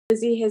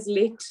Lizzie has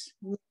let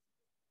me.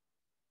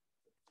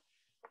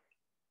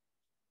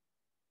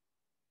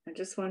 I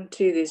just want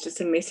to, there's just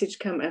a message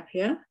come up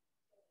here.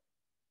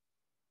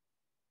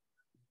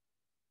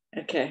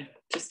 Okay,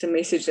 just a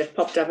message that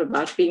popped up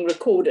about being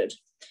recorded.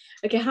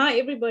 Okay, hi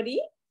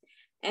everybody,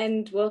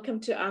 and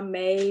welcome to our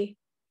May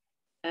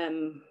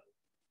demo.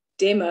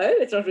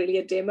 It's not really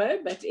a demo,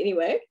 but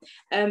anyway,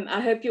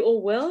 I hope you're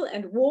all well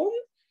and warm.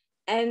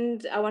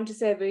 And I want to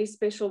say a very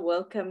special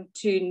welcome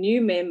to new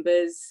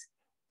members,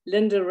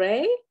 Linda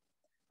Ray,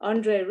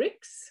 Andre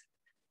Ricks,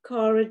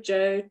 Cara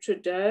Jo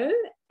Trudeau,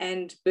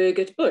 and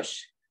Birgit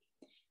Bush.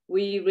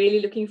 We're really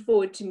looking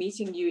forward to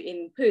meeting you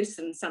in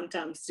person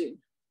sometime soon.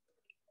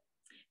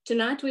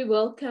 Tonight we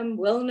welcome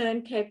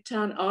well-known Cape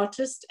Town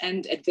artist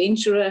and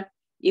adventurer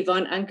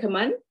Yvonne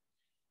Ankerman,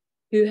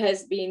 who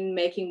has been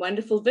making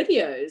wonderful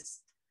videos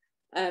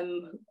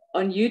on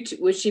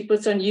YouTube, which she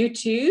puts on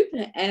YouTube,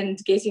 and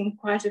getting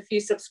quite a few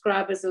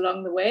subscribers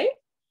along the way.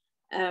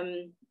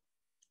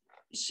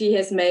 She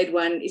has made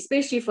one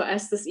especially for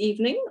us this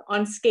evening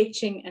on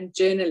sketching and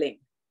journaling.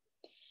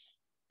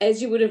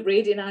 As you would have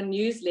read in our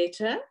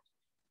newsletter,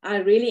 I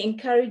really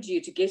encourage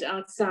you to get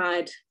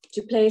outside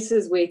to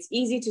places where it's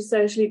easy to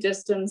socially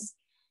distance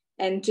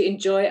and to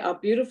enjoy our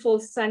beautiful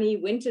sunny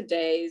winter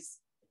days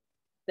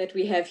that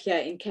we have here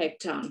in Cape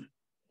Town.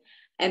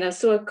 And I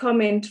saw a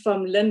comment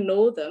from Lynn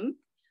Northam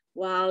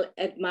while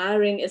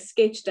admiring a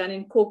sketch done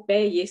in Cork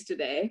Bay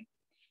yesterday.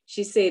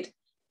 She said,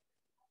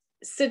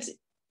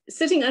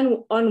 sitting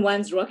on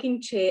one's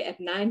rocking chair at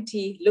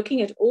 90,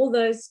 looking at all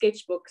those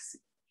sketchbooks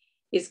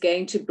is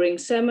going to bring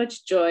so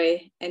much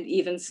joy and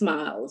even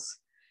smiles.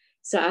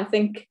 So I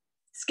think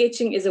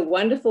sketching is a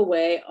wonderful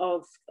way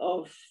of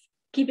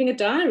keeping a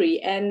diary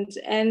and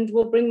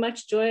will bring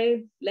much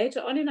joy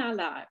later on in our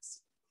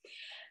lives.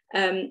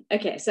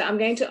 Okay, so I'm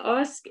going to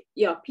ask,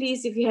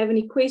 please, if you have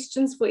any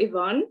questions for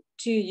Yvonne,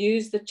 to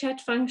use the chat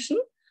function,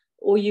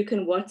 or you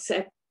can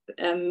WhatsApp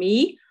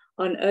me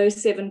on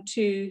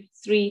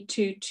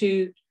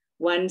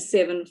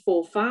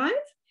 072-322-1745,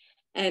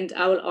 and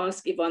I will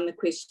ask Yvonne the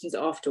questions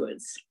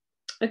afterwards.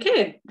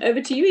 Okay,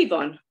 over to you,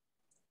 Yvonne.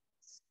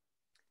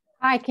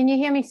 Hi, can you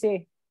hear me,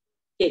 Sue?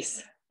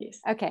 Yes, yes.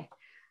 Okay.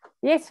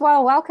 Yes,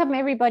 well, welcome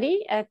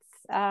everybody. It's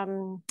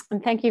and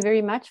thank you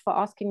very much for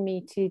asking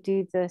me to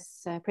do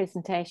this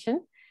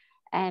presentation.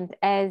 And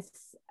as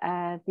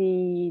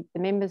the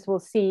members will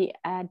see,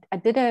 I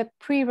did a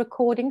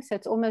pre-recording, so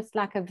it's almost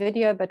like a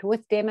video, but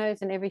with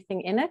demos and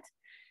everything in it.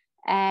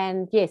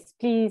 And yes,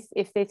 please,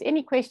 if there's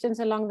any questions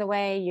along the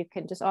way, you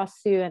can just ask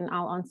Sue and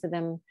I'll answer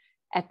them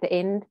at the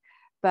end.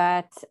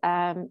 But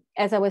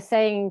as I was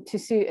saying to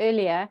Sue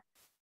earlier,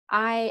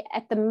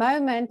 at the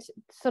moment,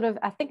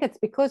 I think it's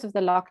because of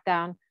the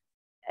lockdown,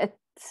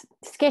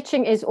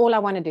 sketching is all I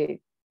want to do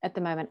at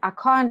the moment. I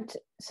can't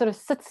sort of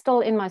sit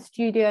still in my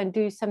studio and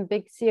do some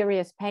big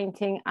serious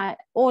painting.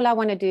 All I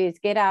want to do is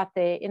get out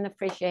there in the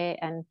fresh air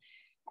and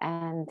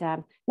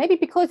maybe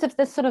because of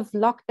this sort of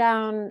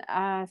lockdown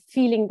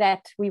feeling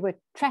that we were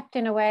trapped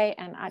in a way,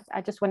 and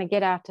I just want to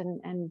get out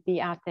and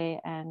be out there,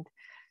 and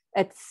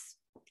it's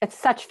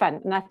such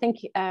fun. And I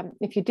think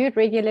if you do it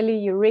regularly,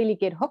 you really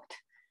get hooked.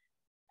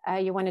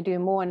 You want to do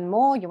more and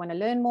more, you want to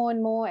learn more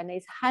and more, and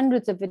there's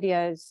hundreds of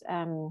videos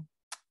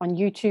on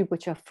YouTube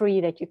which are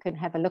free that you can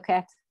have a look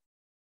at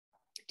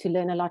to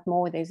learn a lot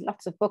more. There's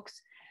lots of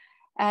books,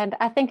 and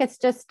I think it's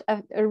just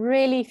a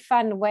really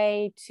fun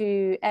way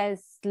to,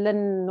 as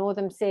Lynn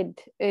Northam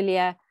said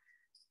earlier,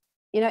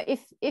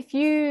 if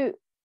you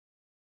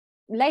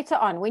later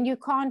on, when you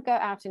can't go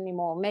out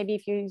anymore, maybe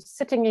if you're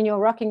sitting in your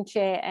rocking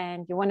chair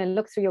and you want to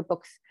look through your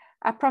books,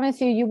 I promise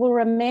you will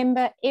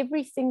remember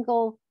every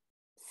single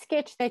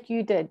sketch that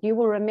you did. You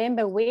will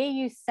remember where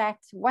you sat,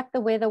 what the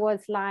weather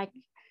was like,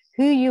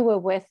 who you were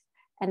with,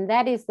 and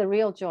that is the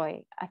real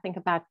joy, I think,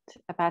 about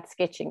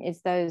sketching,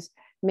 is those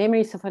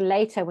memories of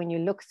later when you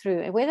look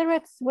through, whether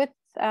it's with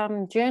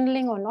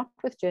journaling or not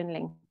with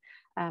journaling.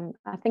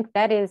 I think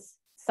that is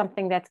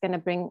something that's going to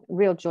bring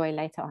real joy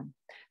later on.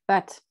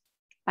 But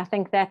I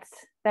think that's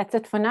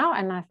it for now,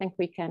 and I think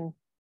we can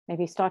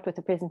maybe start with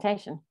the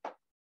presentation.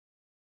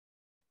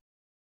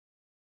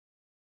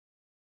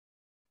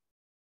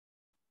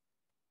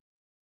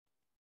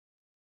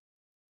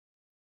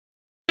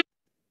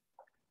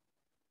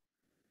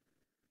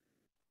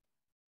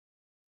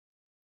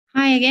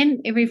 Hi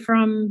again,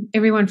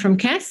 everyone from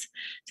CAS.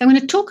 So I'm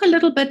going to talk a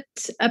little bit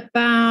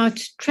about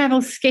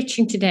travel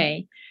sketching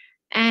today.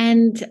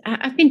 And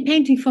I've been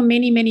painting for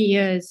many, many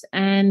years,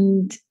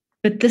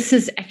 but this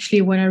is actually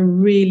what I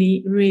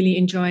really, really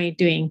enjoy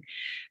doing.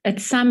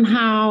 It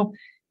somehow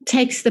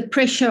takes the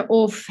pressure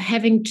off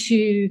having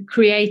to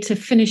create a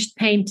finished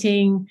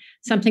painting,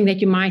 something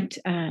that you might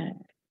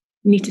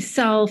need to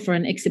sell for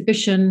an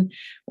exhibition,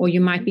 or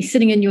you might be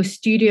sitting in your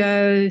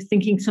studio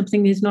thinking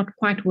something is not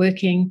quite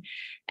working.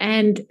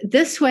 And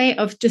this way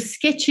of just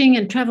sketching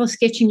and travel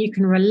sketching, you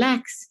can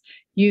relax.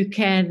 You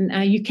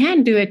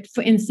can do it,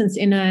 for instance,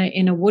 in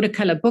a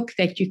watercolor book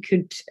that you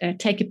could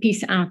take a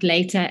piece out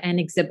later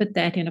and exhibit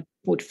that in a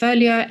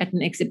portfolio at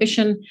an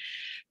exhibition.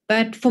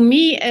 But for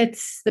me,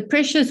 it's the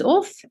pressure's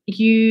off.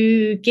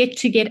 You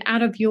get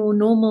out of your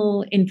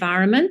normal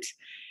environment,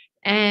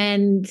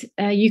 and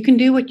you can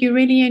do what you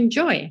really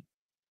enjoy.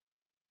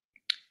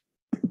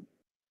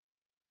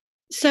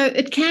 So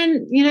it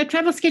can,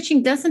 travel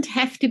sketching doesn't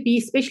have to be,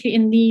 especially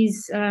in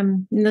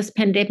this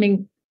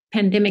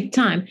pandemic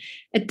time,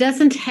 it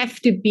doesn't have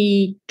to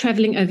be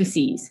traveling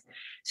overseas.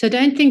 So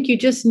don't think you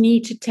just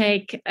need to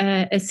take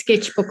a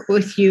sketchbook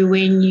with you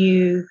when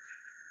you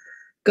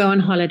go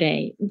on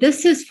holiday.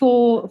 This is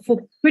for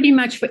pretty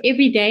much for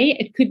every day.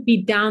 It could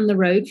be down the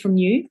road from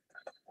you.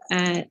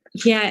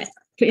 Here,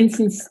 for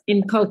instance,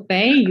 in Kalk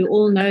Bay, you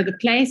all know the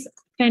place.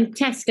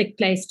 Fantastic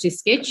place to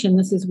sketch, and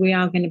this is where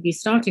I'm going to be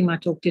starting my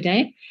talk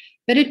today.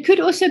 But it could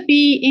also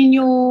be in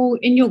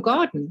your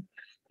garden.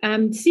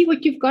 See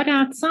what you've got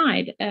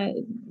outside.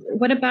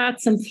 What about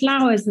some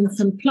flowers and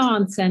some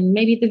plants, and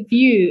maybe the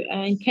view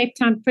in Cape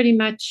Town? Pretty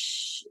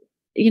much,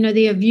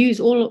 there are views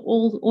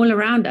all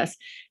around us,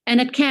 and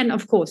it can,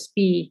 of course,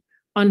 be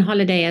on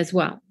holiday as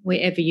well,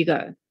 wherever you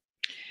go.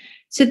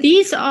 So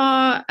these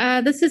are.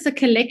 This is a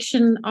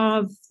collection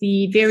of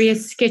the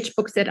various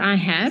sketchbooks that I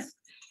have.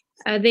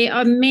 There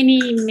are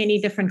many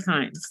different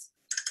kinds.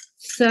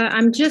 So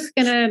I'm just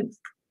going to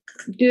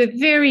do a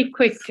very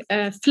quick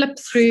flip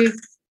through.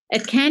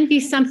 It can be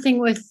something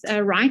with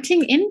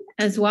writing in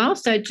as well.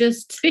 So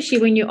just, especially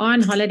when you're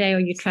on holiday or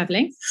you're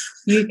traveling,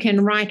 you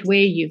can write where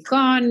you've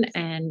gone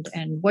and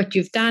what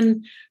you've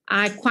done.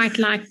 I quite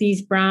like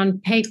these brown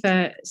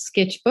paper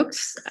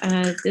sketchbooks.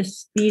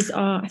 These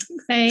are, I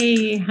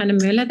think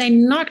Hannemüller. They're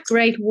not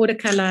great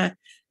watercolor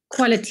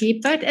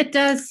quality, but it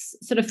does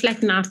sort of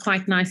flatten out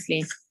quite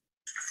nicely.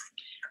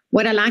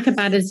 What I like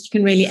about it is you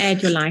can really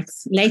add your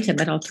lights later,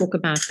 but I'll talk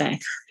about that.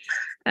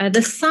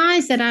 The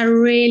size that I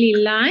really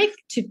like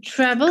to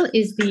travel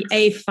is the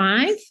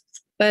A5,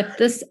 but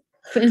this,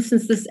 for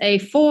instance, this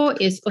A4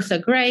 is also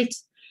great.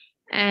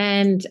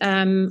 And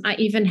I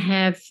even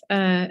have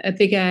a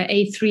bigger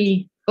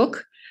A3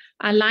 book.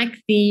 I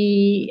like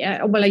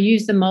I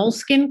use the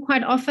moleskin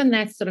quite often.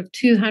 That's sort of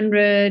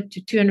 200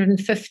 to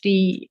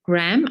 250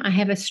 gram. I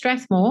have a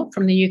Strathmore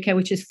from the UK,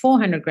 which is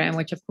 400 gram,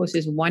 which of course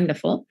is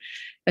wonderful,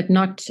 but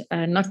not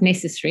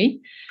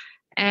necessary.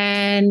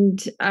 And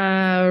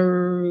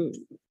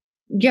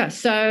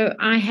so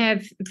I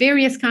have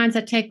various kinds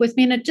I take with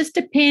me, and it just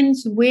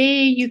depends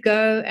where you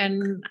go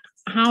and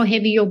how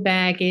heavy your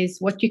bag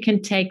is, what you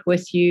can take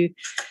with you,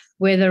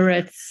 whether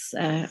it's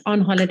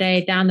on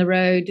holiday, down the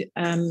road.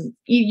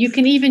 You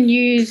can even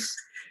use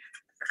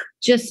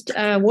just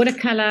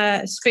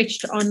watercolor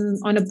stretched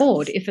on a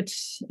board if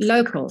it's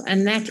local,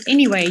 and that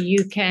anyway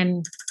you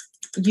can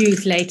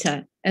use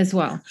later as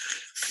well.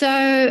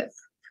 So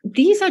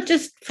these are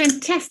just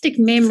fantastic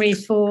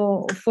memories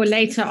for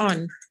later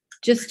on,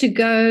 just to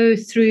go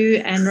through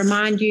and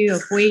remind you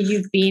of where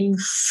you've been,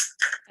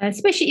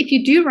 especially if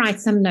you do write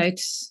some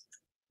notes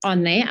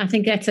on there. I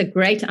think that's a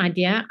great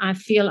idea. I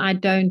feel I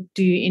don't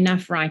do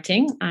enough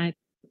writing. I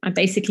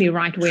basically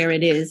write where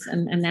it is,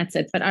 and that's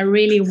it. But I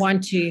really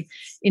want to,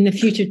 in the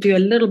future, do a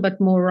little bit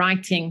more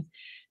writing,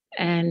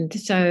 and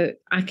so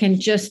I can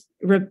just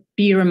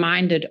be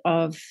reminded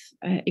of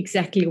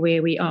exactly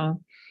where we are.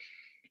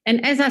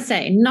 And as I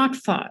say, not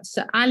far.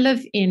 So I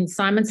live in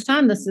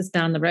Simonstown. This is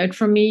down the road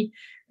from me.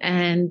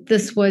 And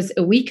this was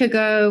a week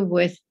ago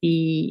with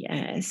the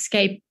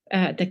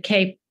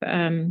Cape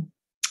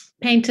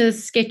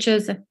Painters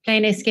Sketches,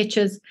 Plein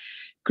Sketches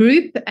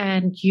group.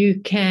 And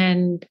you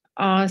can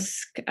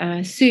ask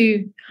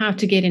Sue how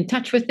to get in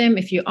touch with them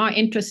if you are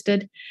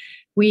interested.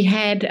 We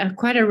had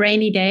quite a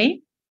rainy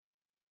day,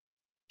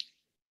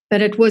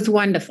 but it was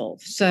wonderful.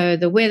 So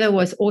the weather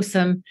was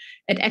awesome.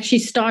 It actually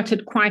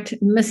started quite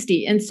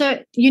misty. And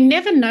so you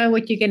never know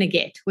what you're going to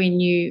get when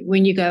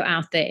you go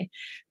out there.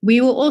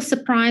 We were all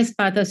surprised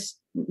by this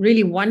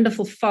really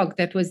wonderful fog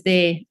that was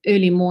there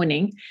early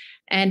morning.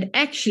 And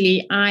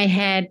actually, I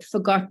had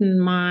forgotten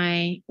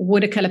my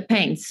watercolor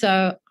paint.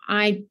 So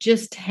I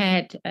just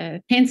had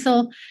a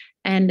pencil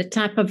and a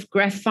type of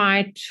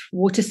graphite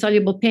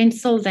water-soluble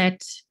pencil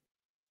that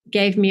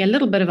gave me a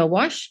little bit of a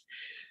wash.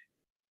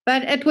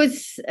 But it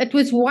was a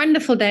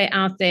wonderful day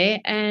out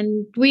there,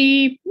 and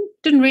we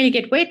didn't really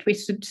get wet. We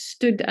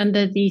stood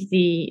under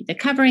the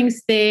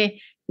coverings there.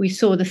 We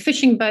saw the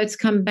fishing boats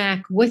come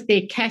back with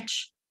their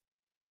catch.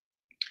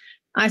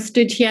 I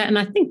stood here, and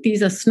I think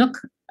these are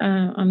snook.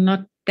 I'm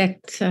not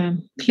that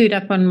clued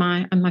up on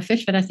my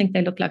fish, but I think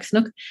they look like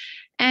snook.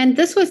 And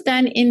this was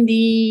done in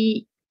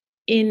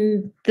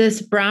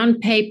this brown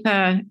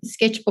paper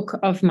sketchbook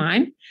of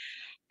mine,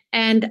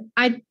 and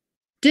I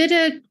did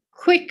a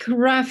quick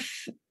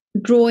rough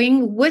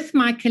drawing with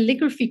my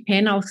calligraphy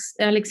pen. I'll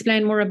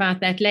explain more about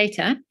that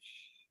later,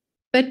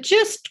 but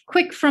just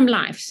quick from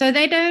life. So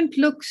they don't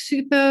look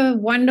super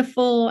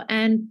wonderful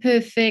and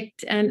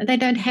perfect, and they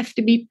don't have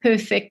to be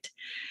perfect.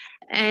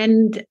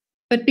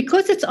 But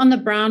because it's on the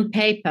brown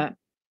paper,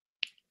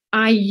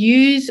 I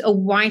use a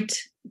white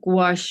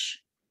gouache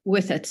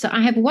with it. So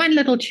I have one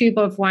little tube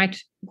of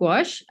white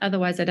gouache.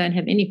 Otherwise, I don't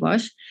have any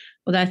gouache,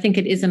 although I think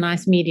it is a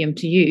nice medium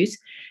to use.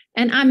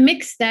 And I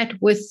mix that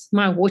with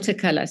my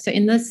watercolor. So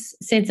in this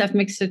sense, I've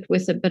mixed it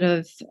with a bit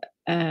of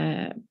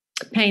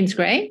Payne's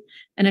Gray,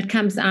 and it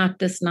comes out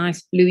this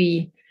nice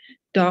bluey,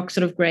 dark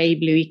sort of gray,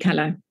 bluey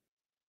color.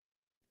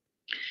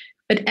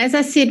 But as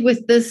I said,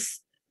 with this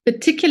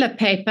particular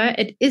paper,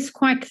 it is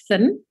quite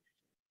thin.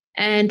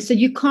 And so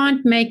you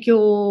can't make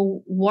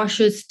your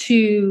washes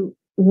too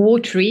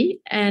watery,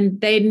 and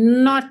they're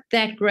not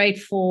that great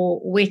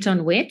for wet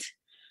on wet.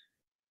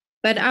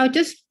 But I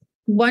just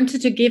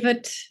wanted to give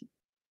it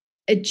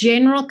a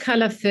general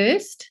color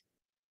first,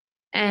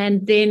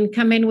 and then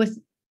come in with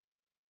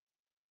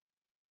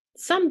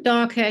some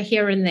darker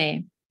here and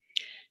there.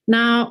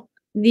 Now,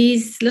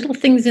 these little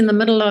things in the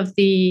middle of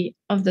the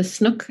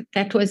snook,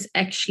 that was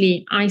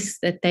actually ice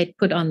that they'd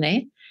put on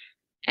there,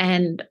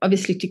 and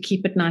obviously to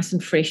keep it nice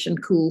and fresh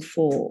and cool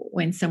for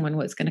when someone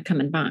was going to come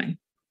and buy.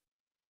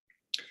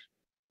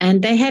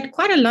 And they had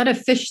quite a lot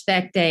of fish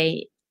that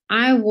day.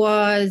 I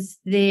was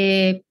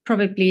there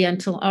probably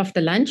until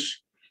after lunch,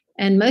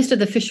 and most of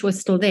the fish was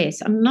still there.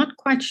 So I'm not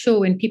quite sure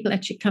when people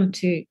actually come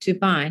to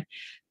buy.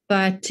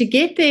 But to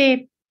get there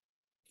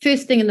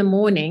first thing in the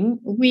morning,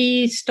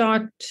 we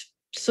start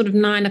sort of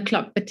 9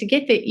 o'clock. But to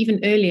get there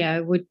even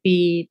earlier would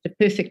be the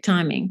perfect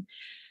timing.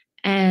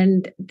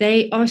 And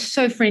they are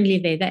so friendly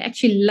there. They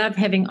actually love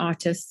having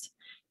artists.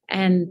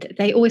 And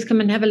they always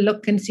come and have a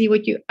look and see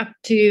what you're up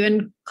to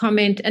and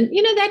comment. And,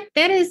 you know,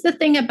 that is the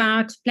thing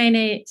about plein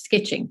air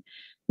sketching.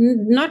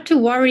 Not to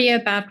worry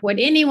about what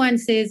anyone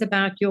says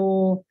about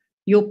your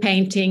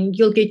painting.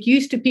 You'll get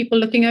used to people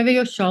looking over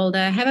your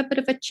shoulder, have a bit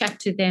of a chat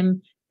to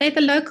them. They're the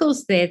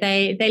locals there.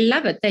 They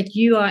love it that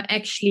you are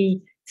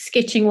actually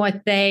sketching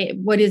what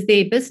is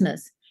their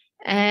business.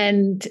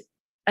 And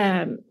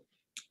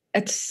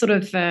it's sort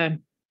of an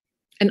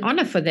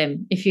honor for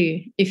them, if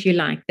you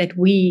like, that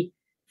we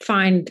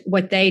find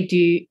what they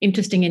do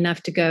interesting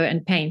enough to go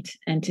and paint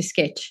and to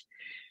sketch.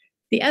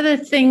 The other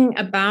thing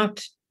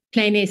about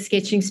plein air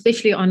sketching,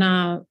 especially on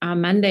our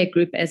Monday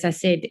group, as I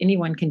said,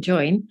 anyone can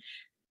join,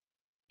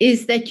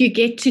 is that you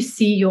get to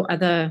see your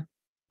other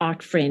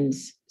art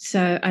friends.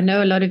 So I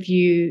know a lot of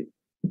you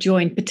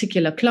join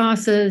particular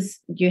classes.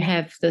 You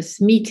have this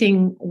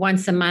meeting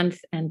once a month,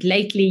 and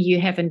lately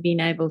you haven't been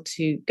able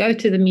to go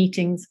to the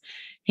meetings,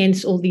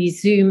 hence all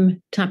these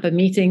Zoom type of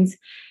meetings.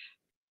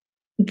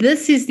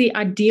 This is the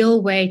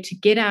ideal way to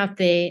get out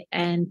there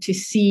and to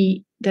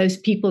see those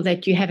people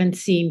that you haven't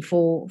seen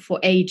for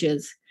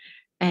ages,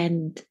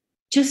 and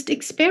just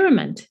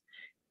experiment.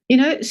 You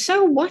know,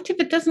 so what if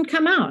it doesn't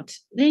come out?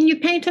 Then you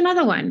paint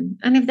another one.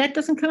 And if that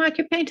doesn't come out,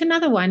 you paint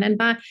another one. And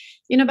by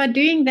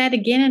doing that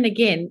again and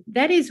again,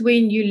 that is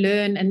when you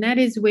learn, and that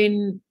is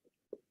when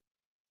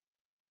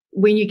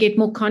you get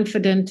more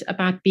confident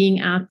about being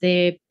out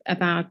there,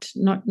 about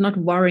not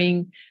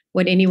worrying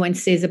what anyone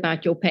says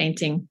about your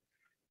painting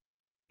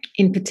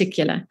in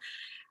particular.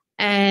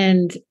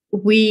 And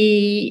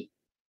I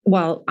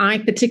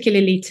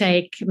particularly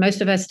most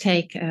of us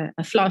take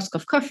a flask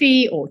of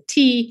coffee or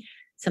tea,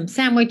 some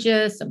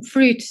sandwiches, some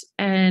fruit,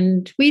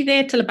 and we're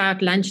there till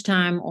about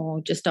lunchtime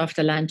or just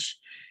after lunch.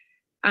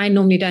 I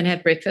normally don't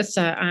have breakfast,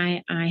 so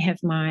I have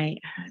my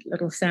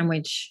little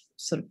sandwich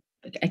sort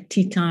of at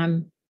tea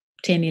time,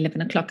 10,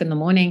 11 o'clock in the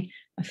morning.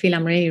 I feel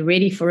I'm really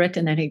ready for it,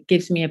 and then it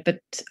gives me a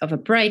bit of a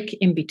break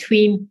in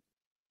between.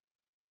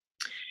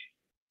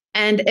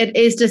 And it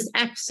is just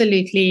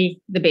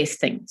absolutely the best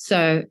thing.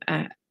 So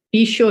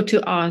be sure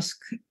to ask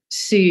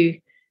Sue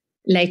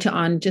later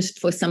on just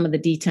for some of the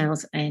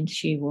details, and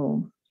she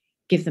will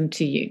give them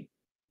to you.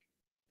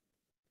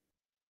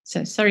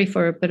 So sorry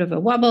for a bit of a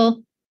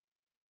wobble.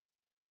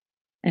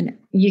 And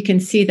you can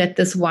see that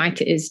this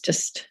white is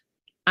just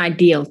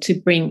ideal to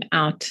bring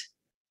out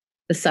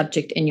the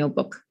subject in your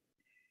book.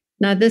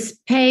 Now, this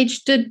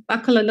page did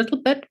buckle a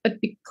little bit,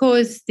 but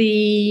because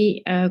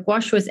the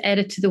gouache was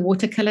added to the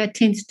watercolor, it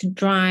tends to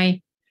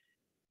dry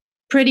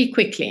pretty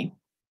quickly.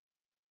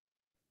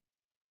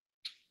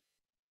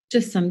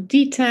 Just some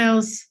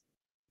details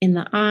in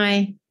the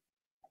eye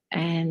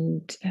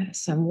and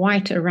some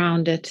white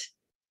around it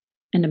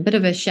and a bit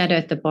of a shadow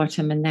at the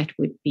bottom, and that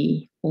would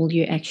be all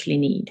you actually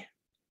need.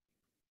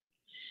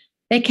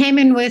 They came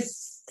in with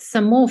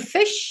some more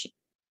fish.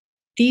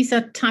 These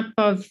are type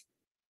of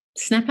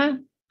snapper,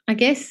 I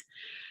guess.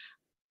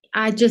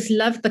 I just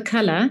love the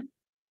color.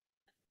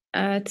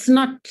 I'm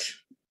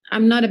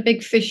not a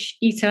big fish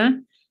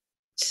eater,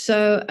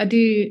 so I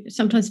do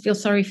sometimes feel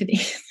sorry for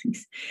these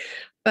things.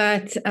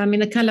 But I mean,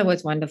 the color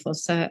was wonderful,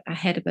 so I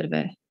had a bit of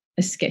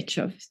a sketch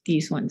of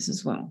these ones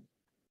as well.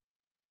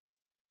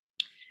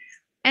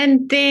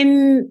 And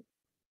then,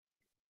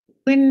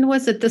 when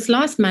was it? This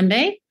last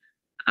Monday,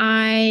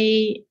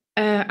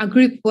 our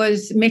group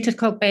met at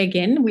Kalk Bay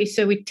again.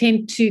 We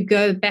tend to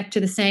go back to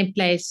the same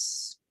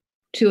place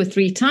 2 or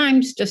 3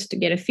 times just to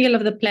get a feel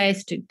of the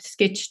place, to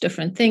sketch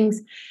different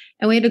things.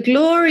 And we had a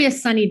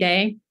glorious sunny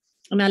day.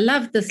 And I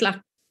love this like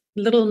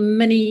little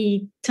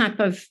mini type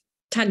of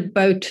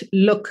tugboat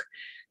look.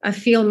 I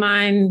feel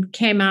mine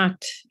came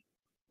out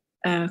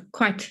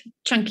quite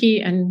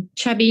chunky and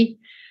chubby.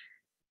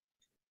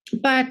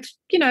 But,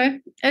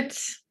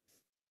 it's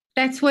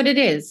that's what it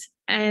is.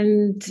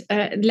 And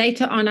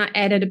later on, I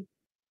added a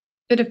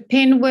bit of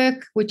pen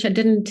work, which I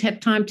didn't have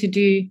time to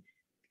do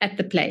at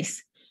the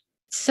place.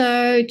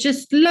 So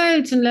just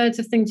loads and loads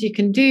of things you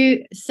can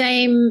do.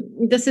 Same,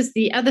 this is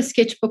the other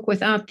sketchbook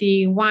without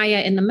the wire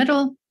in the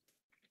middle.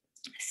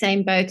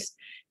 Same boats.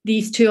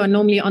 These two are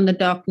normally on the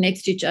dock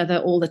next to each other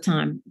all the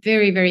time.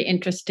 Very, very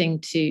interesting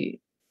to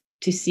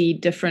see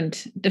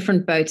different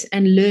boats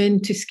and learn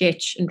to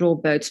sketch and draw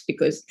boats,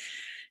 because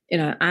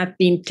I've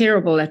been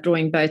terrible at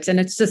drawing boats, and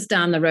it's just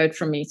down the road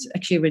from me. It's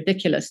actually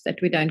ridiculous that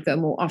we don't go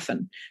more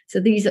often. So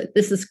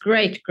this is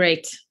great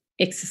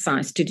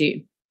exercise to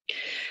do.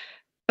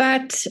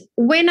 But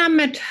when I'm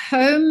at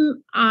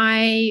home,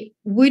 I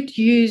would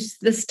use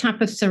this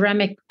type of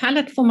ceramic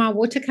palette for my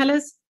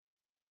watercolors.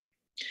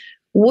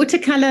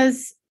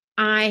 Watercolors,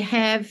 I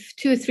have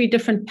 2 or 3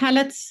 different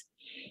palettes.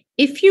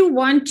 If you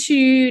want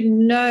to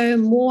know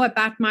more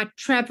about my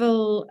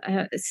travel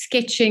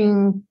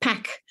sketching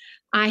pack,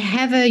 I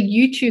have a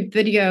YouTube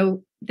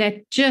video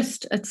that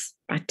it's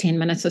about 10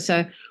 minutes or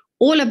so,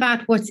 all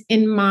about what's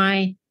in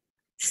my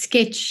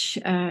sketch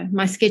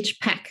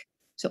pack.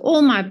 So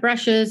all my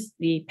brushes,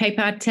 the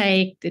paper I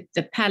take,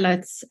 the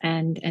palettes,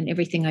 and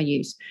everything I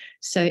use.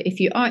 So if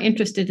you are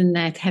interested in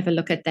that, have a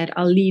look at that.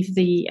 I'll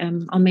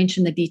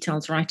mention the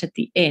details right at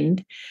the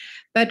end.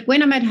 But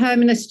when I'm at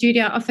home in the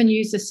studio, I often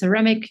use a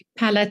ceramic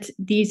palette.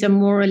 These are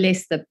more or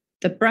less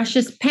the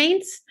brushes,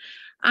 paints.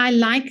 I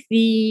like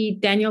the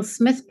Daniel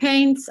Smith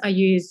paints. I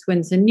use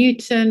Winsor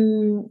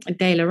Newton,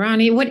 De La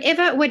Rani,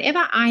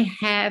 whatever I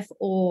have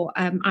or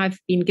I've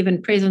been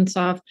given presents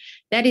of,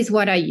 that is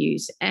what I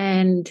use.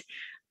 And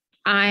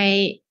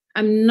I'm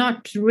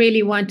not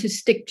really one to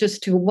stick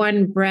just to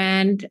one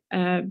brand.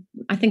 I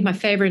think my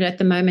favorite at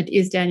the moment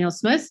is Daniel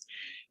Smith.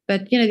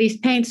 But, these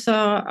paints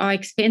are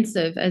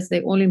expensive, as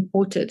they're all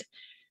imported.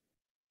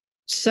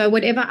 So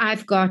whatever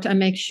I've got, I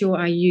make sure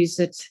I use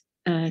it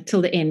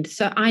till the end.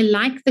 So I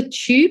like the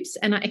tubes,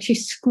 and I actually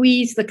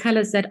squeeze the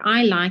colors that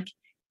I like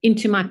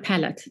into my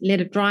palette, let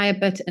it dry a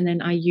bit, and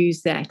then I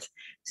use that.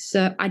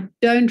 So I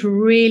don't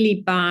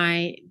really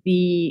buy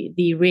the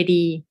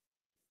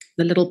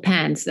little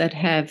pans that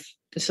have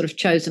the sort of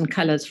chosen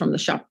colors from the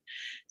shop.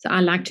 So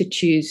I like to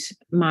choose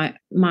my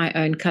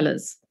own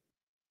colors.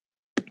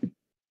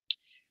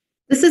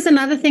 This is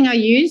another thing I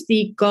use,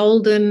 the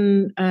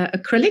golden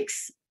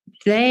acrylics.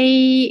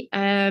 This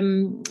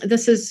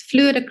is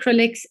fluid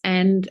acrylics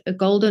and a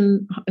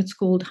golden, it's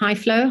called high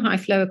flow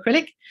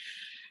acrylic.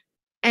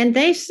 And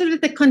they sort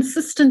of the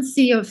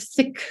consistency of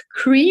thick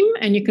cream,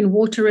 and you can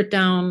water it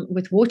down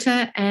with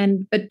water.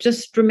 But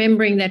just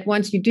remembering that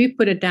once you do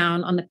put it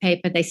down on the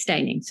paper, they're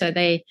staining. So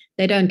they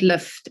don't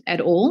lift at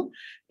all.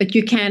 But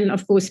you can,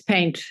 of course,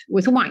 paint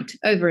with white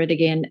over it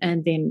again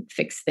and then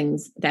fix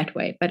things that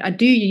way. But I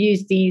do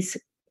use these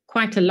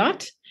quite a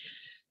lot.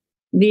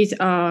 These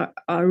are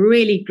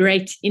really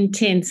great,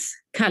 intense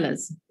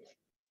colors.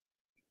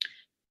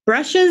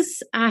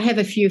 Brushes, I have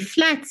a few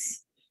flats.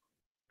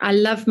 I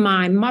love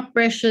my mop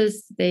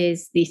brushes.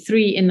 There's the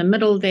 3 in the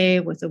middle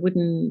there with a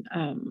wooden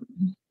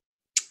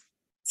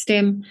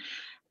stem.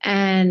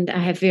 And I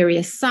have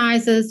various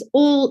sizes.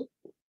 All,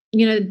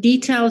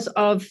 details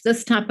of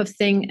this type of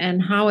thing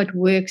and how it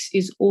works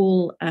is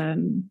all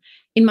in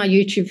my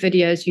YouTube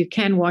videos. You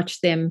can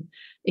watch them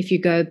if you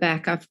go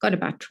back. I've got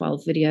about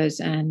 12 videos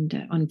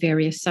and on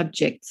various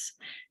subjects,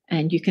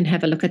 and you can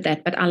have a look at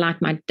that. But I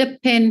like my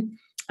dip pen.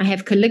 I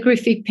have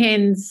calligraphy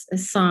pens,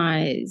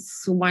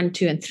 size 1,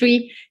 2, and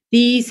 3.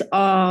 These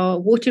are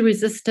water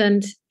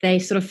resistant. They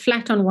sort of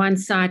flat on one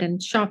side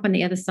and sharp on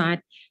the other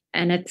side,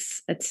 and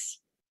it's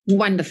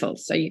wonderful.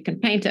 So you can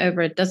paint over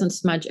it; doesn't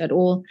smudge at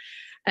all.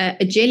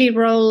 A jelly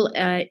roll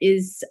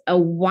is a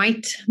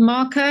white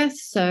marker,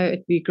 so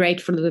it'd be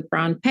great for the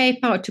brown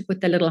paper or to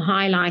put the little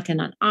highlight in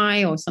an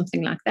eye or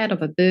something like that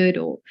of a bird,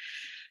 or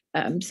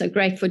so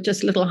great for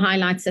just little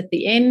highlights at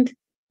the end.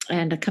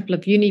 And a couple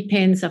of uni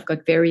pens. I've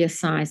got various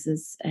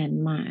sizes,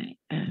 and my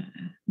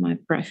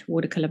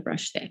watercolor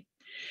brush there.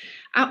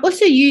 I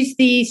also use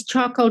these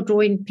charcoal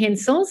drawing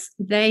pencils.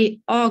 They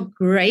are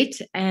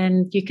great,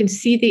 and you can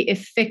see the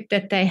effect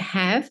that they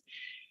have.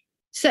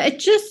 So it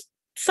just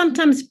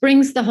sometimes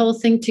brings the whole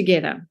thing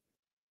together.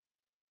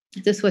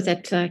 This was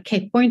at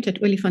Cape Point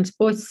at Olifant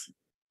Sports.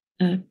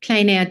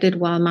 Plein air I did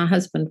while my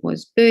husband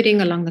was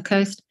birding along the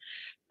coast.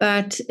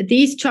 But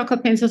these charcoal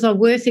pencils are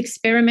worth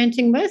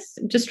experimenting with.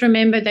 Just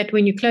remember that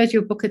when you close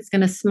your book, it's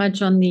going to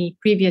smudge on the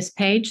previous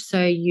page.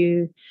 So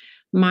you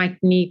might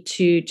need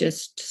to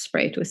just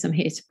spray it with some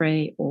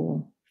hairspray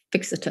or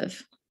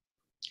fixative.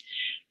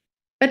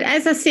 But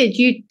as I said,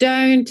 you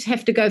don't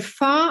have to go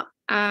far.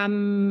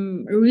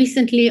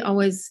 Recently, I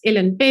was ill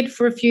in bed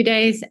for a few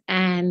days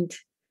and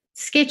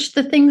sketched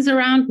the things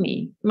around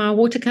me. My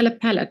watercolor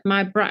palette,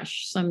 my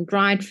brush, some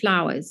dried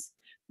flowers,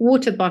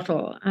 water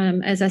bottle.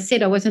 As I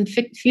said, I wasn't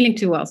feeling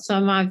too well. So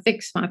my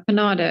Vicks, my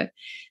Panado,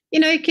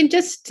 you can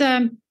just,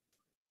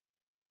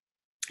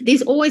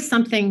 there's always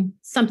something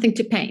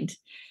to paint.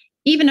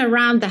 Even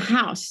around the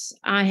house,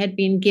 I had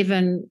been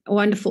given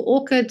wonderful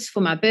orchids for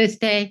my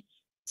birthday.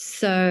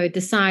 So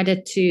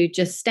decided to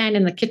just stand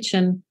in the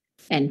kitchen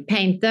and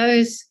paint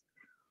those,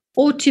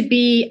 or to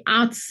be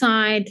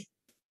outside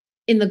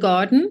in the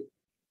garden.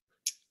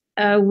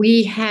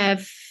 We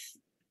have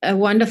a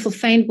wonderful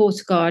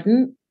fynbos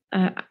garden,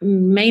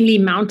 mainly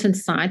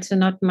mountainside, so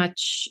not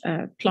much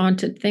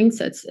planted things.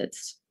 So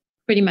it's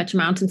pretty much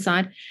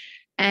mountainside.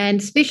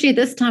 And especially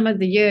this time of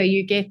the year,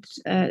 you get,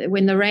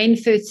 when the rain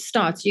first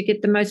starts, you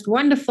get the most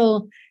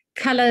wonderful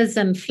colors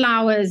and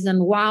flowers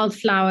and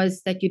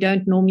wildflowers that you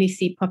don't normally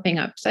see popping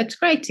up. So it's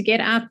great to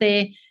get out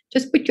there,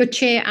 just put your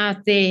chair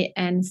out there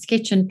and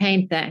sketch and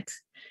paint that.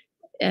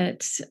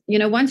 It's,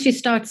 once you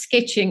start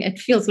sketching, it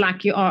feels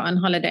like you are on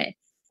holiday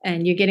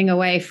and you're getting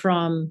away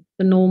from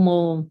the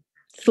normal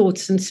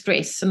thoughts and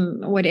stress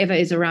and whatever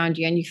is around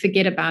you, and you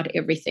forget about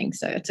everything.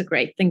 So it's a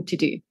great thing to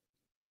do.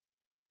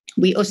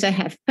 We also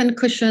have pin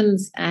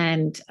cushions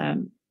and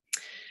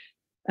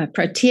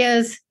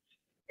proteas,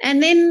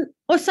 and then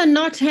also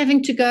not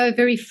having to go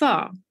very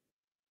far.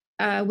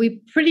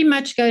 We pretty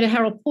much go to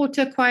Harold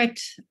Porter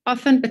quite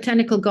often,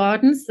 Botanical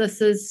Gardens.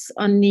 This is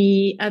on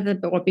the other,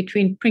 or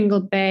between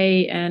Pringle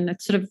Bay, and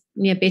it's sort of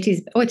near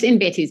Betty's, it's in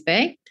Betty's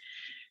Bay.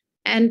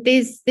 And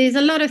there's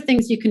a lot of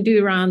things you can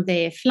do around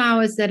there.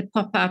 Flowers that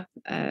pop up,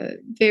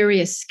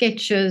 various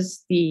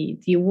sketches, the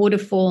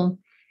waterfall.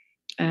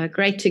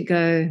 Great to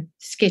go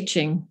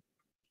sketching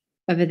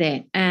over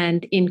there.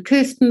 And in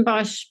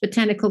Kirstenbosch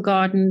Botanical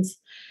Gardens,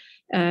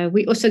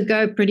 we also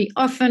go pretty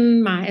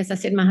often. As I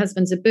said, my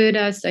husband's a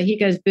birder, so he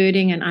goes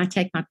birding and I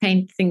take my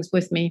paint things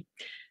with me.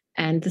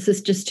 And this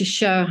is just to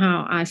show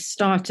how I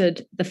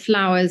started the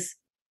flowers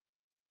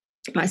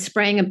by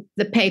spraying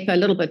the paper a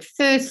little bit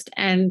first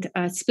and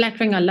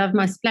splattering. I love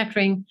my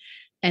splattering,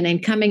 and then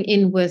coming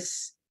in with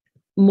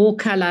more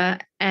color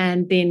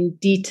and then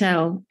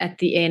detail at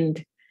the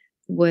end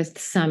with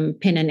some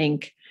pen and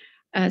ink.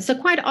 So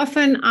quite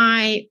often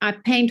I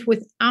paint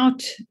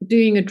without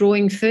doing a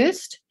drawing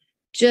first,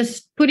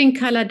 just putting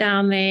color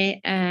down there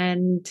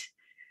and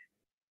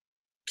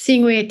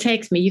seeing where it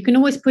takes me. You can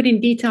always put in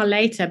detail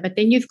later, but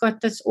then you've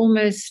got this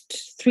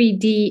almost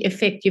 3D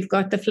effect. You've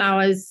got the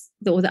flowers,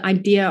 or the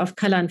idea of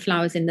color and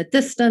flowers in the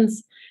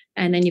distance,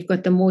 and then you've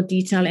got the more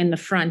detail in the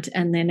front,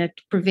 and then it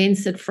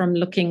prevents it from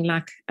looking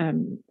like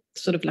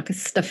sort of like a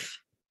stiff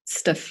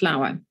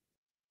flower.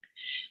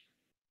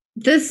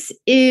 This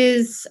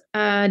is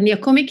near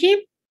Komiki.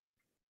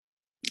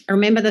 I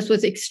remember this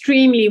was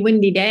extremely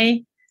windy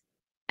day,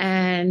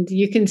 and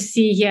you can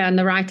see here on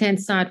the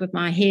right-hand side with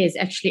my hair is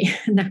actually,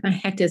 my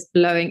hat is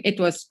blowing. It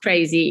was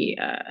crazy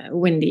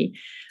windy.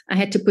 I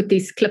had to put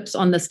these clips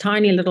on this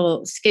tiny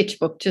little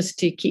sketchbook just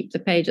to keep the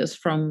pages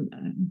from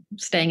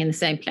staying in the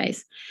same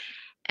place.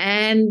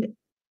 And,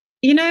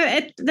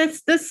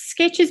 this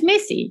sketch is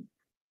messy.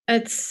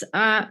 It's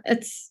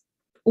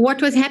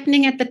what was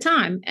happening at the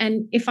time.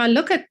 And if I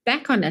look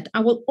back on it, I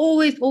will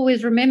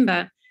always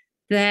remember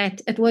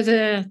that it was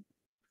a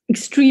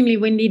extremely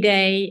windy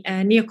day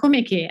near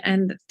Komiki.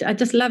 And I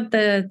just love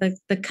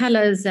the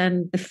colors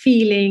and the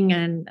feeling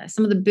and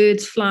some of the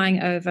birds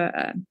flying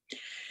over.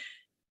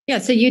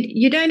 So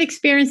you don't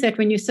experience that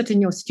when you sit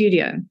in your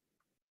studio.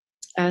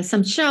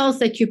 Some shells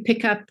that you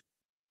pick up,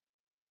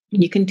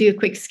 you can do a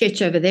quick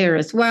sketch over there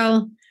as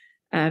well.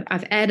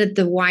 I've added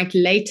the white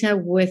later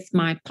with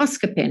my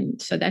Posca pen.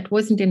 So that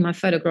wasn't in my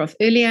photograph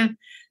earlier,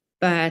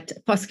 but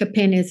Posca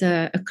pen is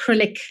an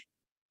acrylic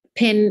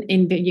pen.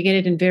 You get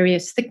it in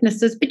various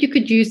thicknesses, but you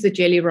could use the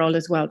jelly roll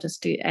as well,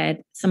 just to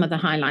add some of the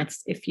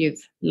highlights if you've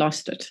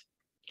lost it.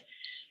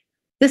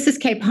 This is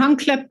Cape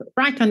Honklip,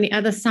 right on the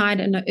other side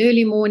in the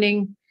early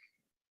morning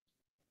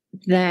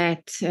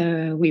that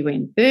we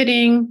went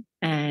birding,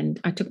 and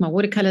I took my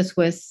watercolors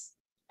with.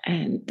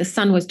 And the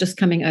sun was just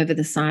coming over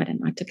the side, and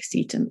I took a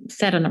seat and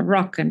sat on a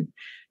rock, and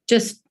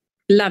just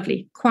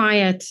lovely,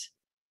 quiet.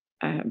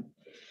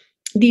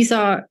 These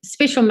are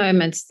special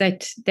moments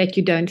that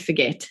you don't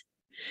forget.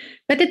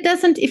 But it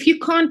doesn't, if you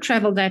can't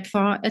travel that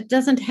far, it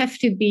doesn't have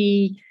to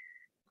be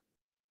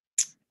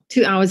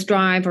 2 hours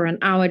drive or an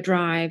hour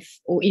drive,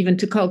 or even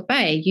to Kalk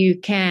Bay.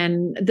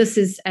 This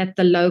is at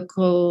the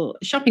local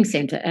shopping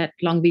center at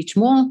Long Beach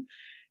Mall.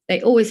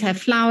 They always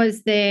have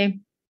flowers there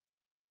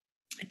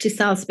to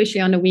sell,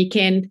 especially on a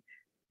weekend.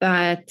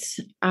 But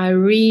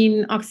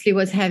Irene Oxley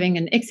was having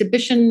an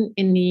exhibition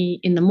in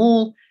the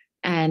mall,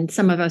 and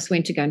some of us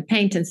went to go and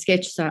paint and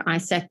sketch. So I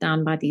sat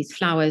down by these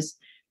flowers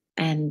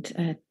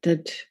and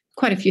did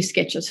quite a few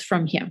sketches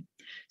from here.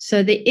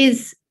 So there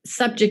is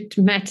subject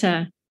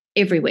matter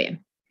everywhere.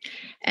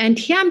 And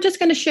here I'm just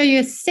going to show you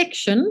a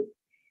section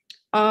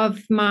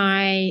of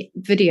my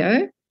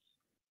video.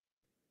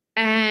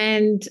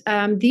 And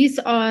these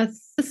are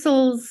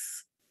thistles.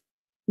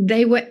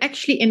 They were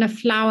actually in a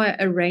flower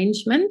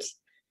arrangement,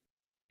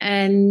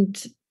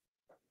 and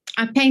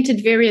I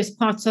painted various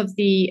parts of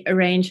the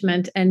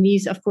arrangement, and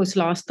these, of course,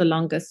 last the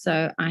longest,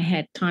 so I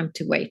had time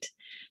to wait.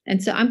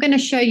 And so I'm going to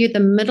show you the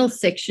middle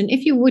section.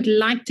 If you would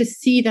like to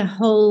see the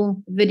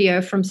whole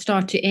video from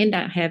start to end,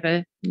 I have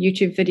a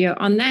YouTube video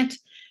on that.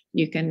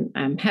 You can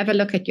have a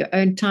look at your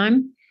own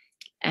time.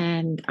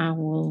 and I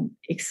will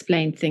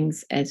explain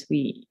things as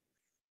we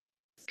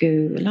go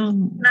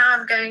along. Now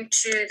I'm going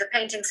to, the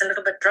painting's a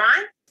little bit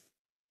dry,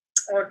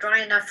 or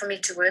dry enough for me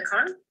to work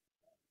on.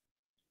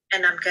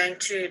 And I'm going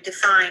to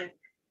define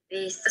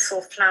the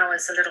thistle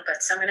flowers a little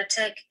bit. So I'm going to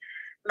take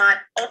my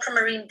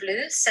ultramarine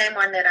blue, same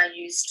one that I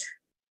used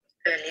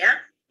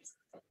earlier,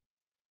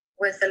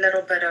 with a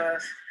little bit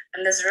of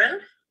alizarin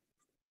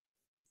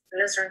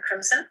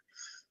crimson.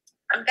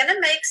 I'm going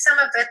to make some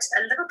of it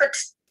a little bit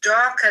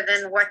darker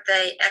than what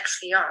they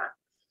actually are,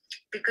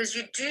 because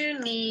you do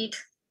need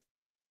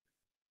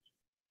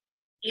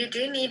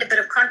a bit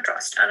of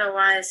contrast,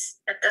 otherwise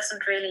it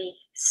doesn't really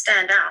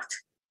stand out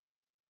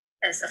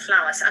as a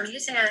flower. So I'm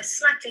using a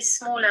slightly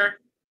smaller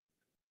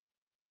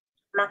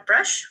mop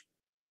brush,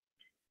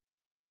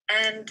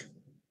 and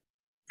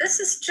this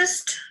is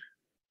just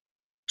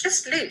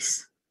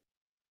loose.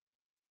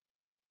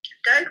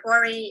 Don't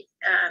worry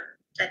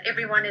that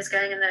everyone is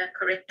going in the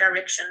correct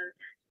direction,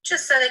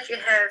 just so that you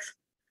have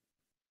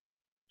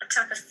a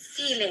type of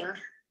feeling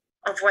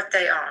of what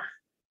they are.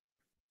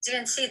 As you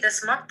can see,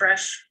 this mop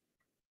brush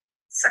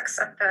sucks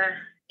up a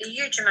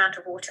huge amount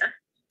of water.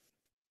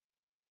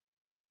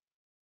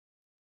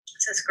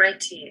 So it's great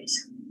to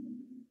use.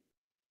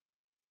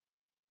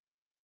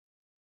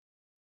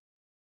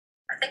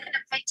 I think in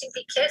a painting,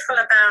 be careful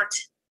about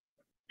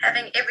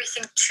having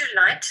everything too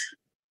light,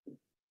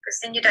 because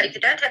then you don't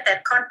have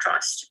that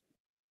contrast.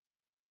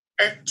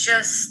 It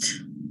just,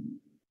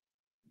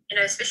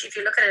 especially if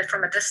you look at it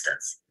from a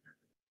distance,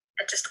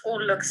 it just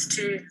all looks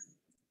too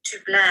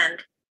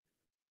bland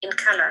in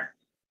color.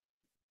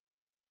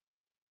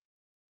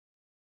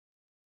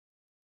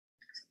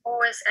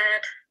 Always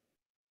add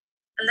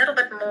a little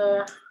bit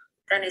more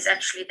than is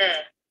actually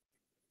there.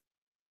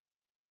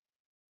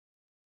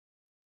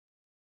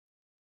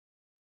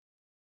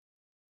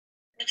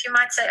 If you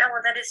might say, oh,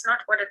 well, that is not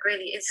what it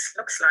really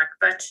looks like,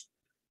 but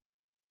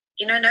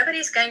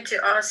nobody's going to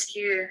ask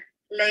you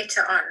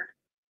later on,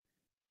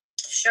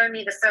 show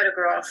me the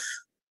photograph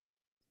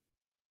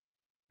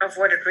of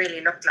what it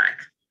really looked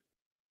like.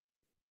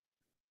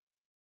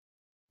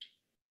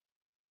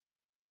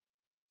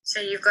 So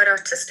you've got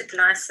artistic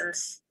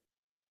license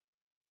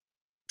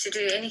to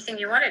do anything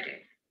you want to do.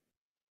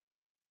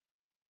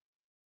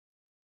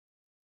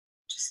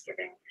 Just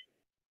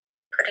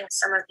putting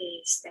some of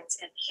these things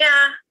in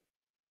here.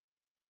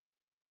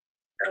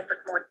 A little bit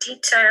more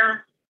detail.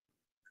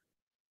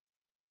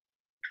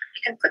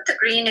 You can put the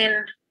green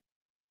in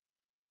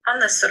on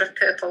this sort of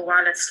purple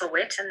while it's still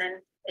wet, and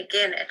then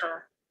again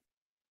it'll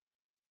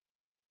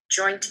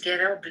join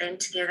together or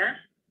blend together.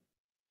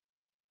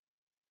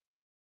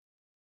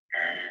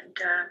 And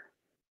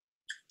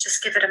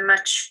just give it a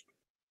much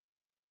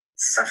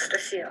softer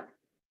feel.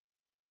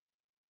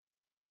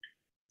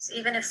 So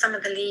even if some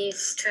of the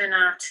leaves turn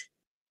out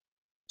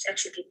to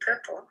actually be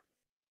purple,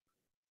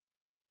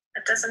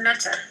 it doesn't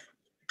matter.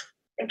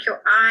 I think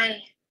your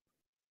eye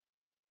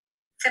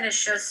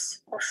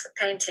finishes off the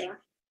painting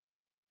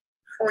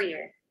for you,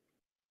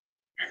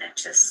 and it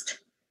just,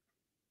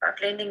 by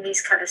blending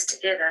these colors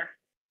together,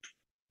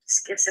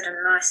 just gives it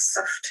a nice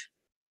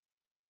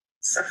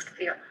soft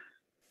feel.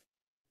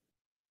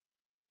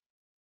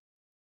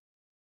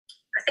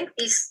 I think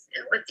these,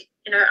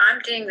 I'm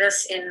doing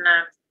this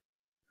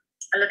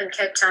I live in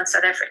Cape Town,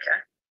 South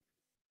Africa,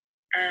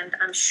 and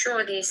I'm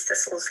sure these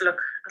thistles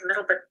look a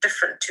little bit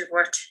different to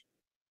what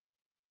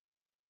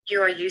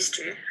you are used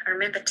to. I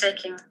remember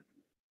taking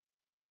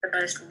the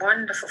most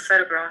wonderful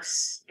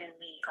photographs in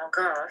the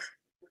Algarve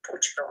in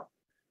Portugal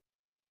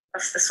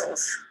of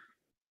thistles,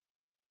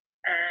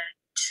 and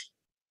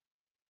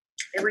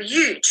they were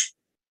huge,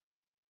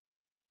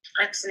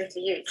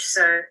 absolutely huge.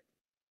 So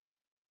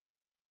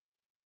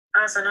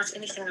ours are not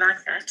anything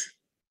like that,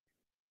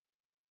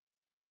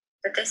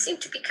 but they seem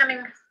to be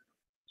becoming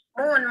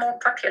more and more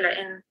popular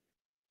in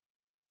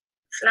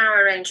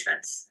flower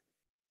arrangements.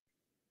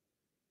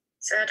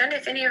 So I don't know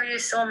if any of you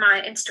saw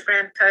my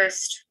Instagram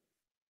post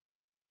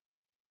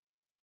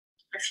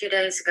a few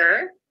days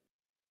ago.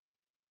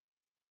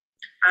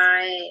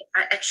 I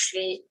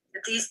actually,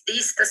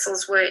 these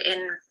thistles were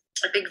in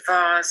a big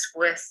vase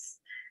with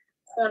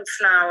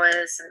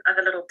cornflowers and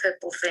other little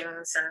purple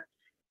things, and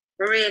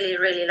really,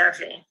 really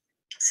lovely.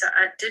 So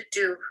I did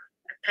do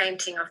a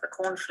painting of the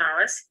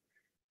cornflowers,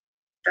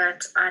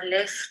 but I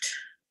left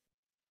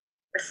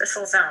the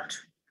thistles out,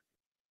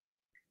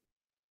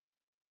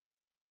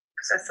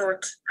 because I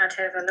thought I'd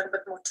have a little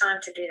bit more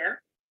time to do them,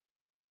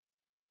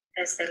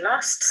 as they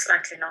last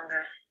slightly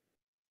longer.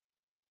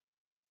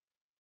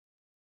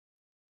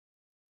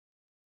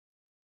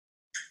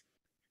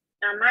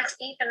 Now I might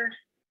even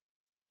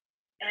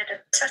add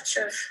a touch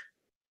of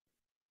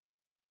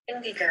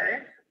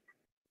indigo,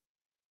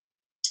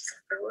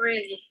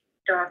 really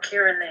dark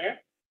here and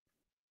there,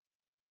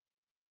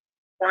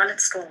 while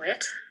it's still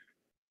wet,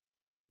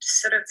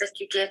 just sort of that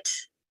you get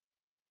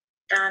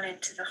down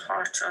into the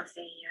heart of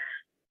the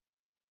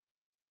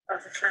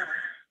flower.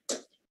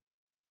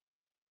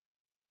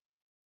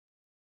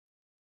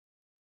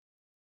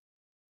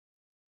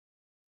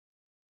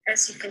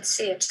 as you can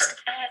see, it just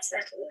adds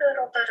that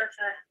little bit of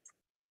a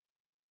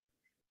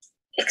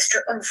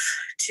extra oomph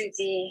to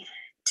the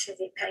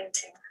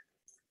painting.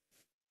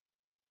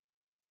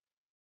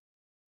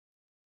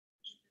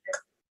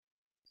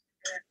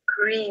 The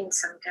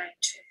greens I'm going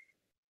to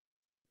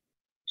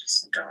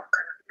just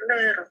darken a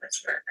little bit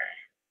here there.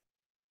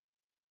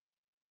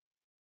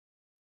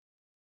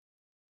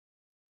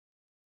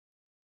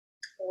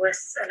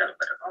 With a little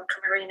bit of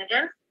ultramarine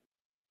again.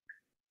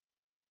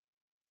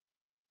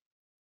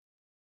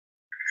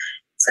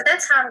 So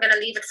that's how I'm going to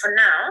leave it for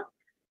now.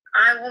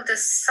 I will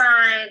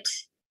decide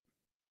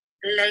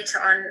later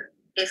on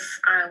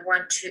if I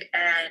want to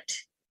add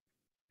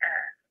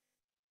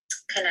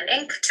pen and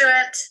ink to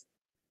it,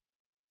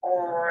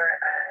 or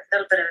a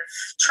little bit of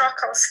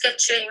charcoal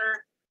sketching,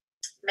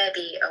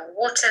 maybe a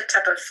water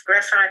type of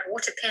graphite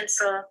water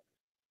pencil.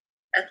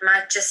 It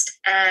might just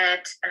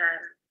add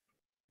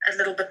a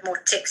little bit more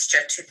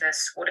texture to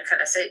this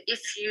watercolor. So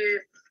if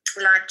you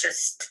like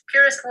just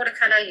purest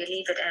watercolor, you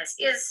leave it as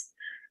is,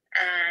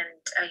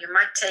 and you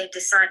might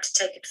decide to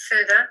take it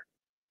further.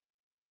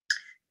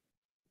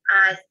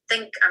 I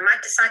think I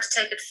might decide to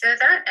take it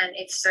further, and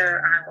if so,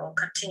 I will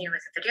continue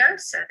with the video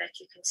so that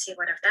you can see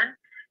what I've done.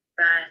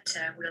 But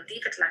we'll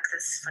leave it like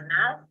this for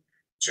now,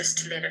 just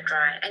to let it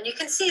dry. And you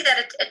can see that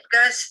it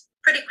goes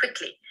pretty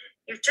quickly.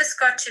 You've just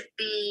got to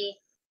be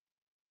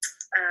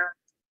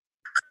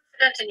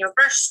confident in your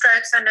brush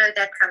strokes. I know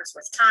that comes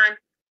with time,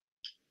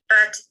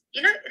 but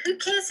you know, who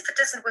cares if it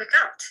doesn't work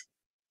out?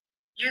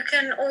 You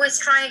can always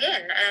try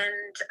again,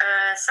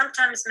 and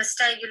sometimes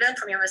you learn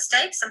from your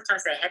mistakes.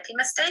 Sometimes they're happy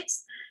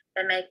mistakes.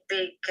 They make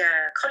big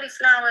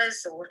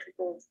cauliflowers, or what we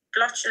call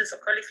blotches, or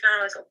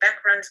cauliflowers, or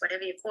backgrounds,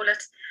 whatever you call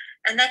it,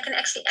 and they can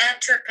actually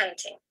add to a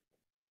painting.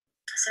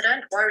 So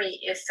don't worry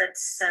if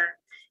it's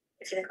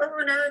if you think,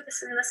 oh no,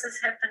 this has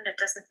happened. It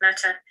doesn't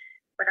matter.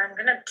 What I'm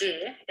going to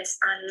do is,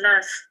 I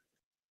love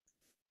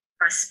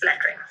my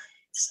splattering,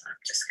 so I'm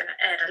just going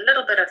to add a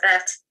little bit of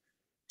that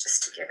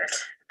just to give it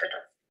a bit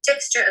of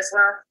texture as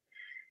well,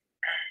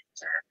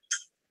 and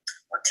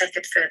we'll take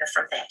it further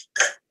from there.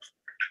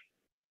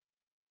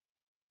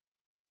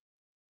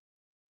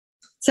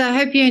 So I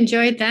hope you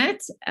enjoyed that.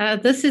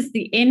 This is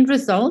the end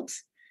result.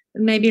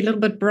 Maybe a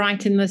little bit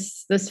bright in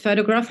this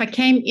photograph. I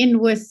came in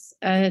with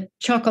a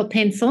charcoal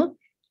pencil,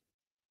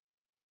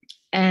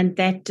 and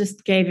that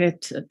just gave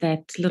it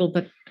that little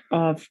bit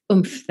of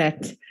oomph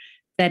that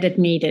it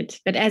needed.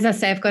 But as I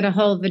say, I've got a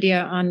whole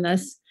video on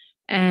this,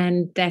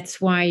 and that's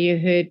why you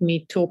heard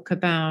me talk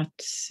about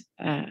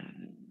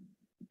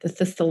the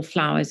thistle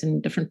flowers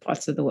in different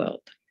parts of the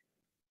world.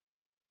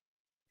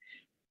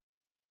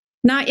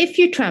 Now, if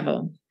you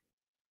travel,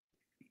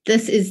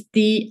 this is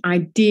the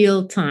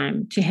ideal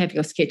time to have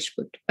your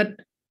sketchbook. But,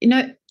 you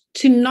know,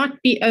 to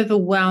not be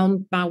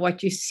overwhelmed by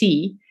what you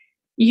see,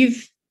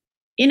 you've,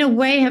 in a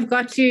way, have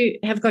got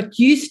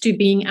used to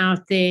being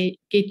out there,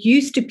 get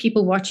used to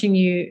people watching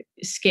you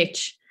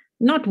sketch,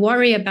 not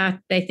worry about,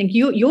 they think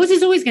yours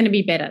is always going to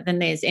be better than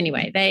theirs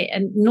anyway.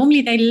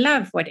 Normally they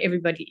love what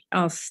everybody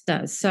else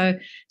does. So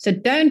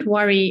don't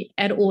worry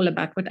at all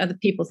about what other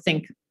people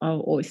think,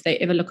 or if they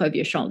ever look over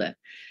your shoulder.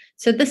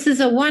 So this is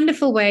a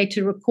wonderful way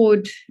to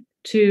record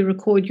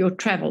your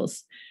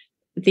travels.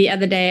 The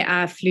other day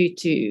I flew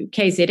to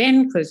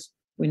KZN because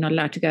we're not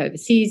allowed to go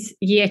overseas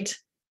yet,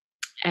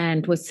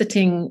 and was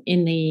sitting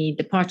in the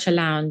departure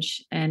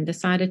lounge and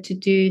decided to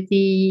do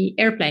the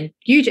airplane.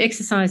 Huge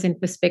exercise in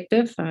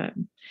perspective.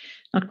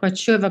 Not quite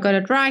sure if I got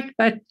it right,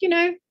 but you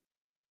know,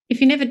 if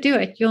you never do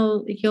it,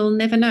 you'll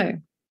never know.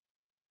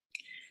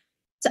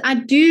 So I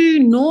do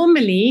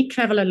normally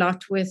travel a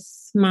lot with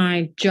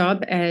my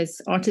job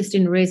as artist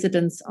in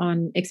residence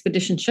on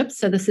expedition ships.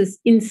 So this is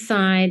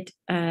inside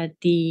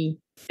the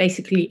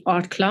basically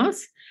art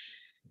class,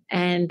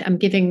 and I'm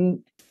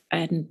giving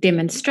a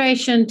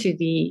demonstration to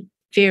the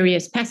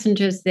various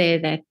passengers there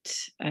that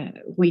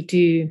we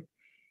do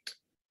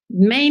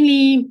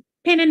mainly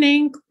pen and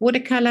ink,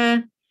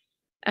 watercolor.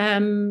 I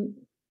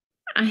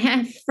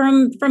have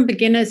from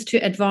beginners to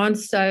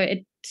advanced, so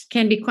it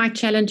can be quite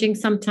challenging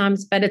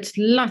sometimes, but it's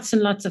lots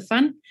and lots of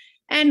fun.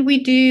 And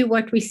we do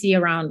what we see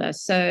around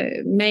us. So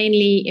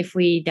mainly if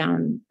we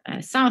down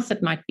south,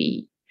 it might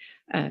be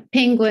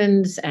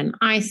penguins and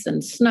ice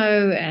and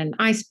snow and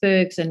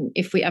icebergs. And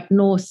if we're up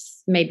north,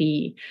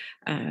 maybe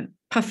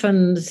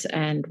puffins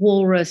and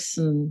walrus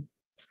and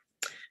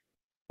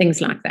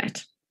things like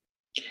that.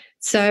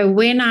 So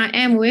when I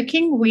am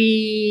working,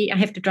 I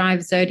have to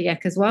drive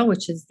Zodiac as well,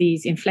 which is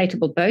these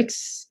inflatable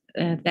boats.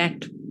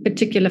 That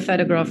particular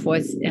photograph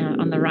was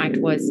on the right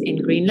was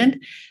in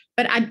Greenland.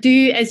 But I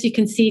do, as you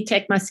can see,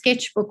 take my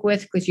sketchbook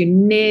with, because you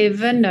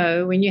never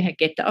know when you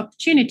get the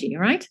opportunity,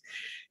 right?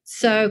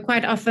 So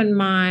quite often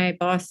my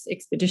boss,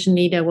 expedition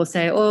leader, will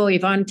say, oh,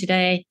 Yvonne,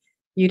 today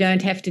you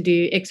don't have to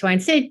do X, Y,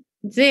 and Z,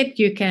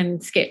 you can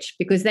sketch,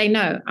 because they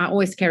know I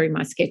always carry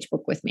my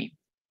sketchbook with me.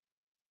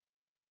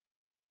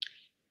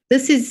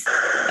 This is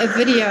a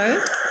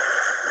video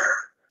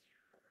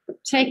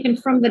taken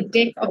from the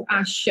deck of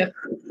our ship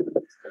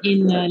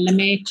in the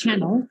Lemaire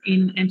Channel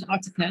in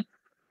Antarctica.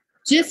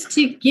 just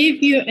to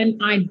give you an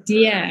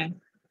idea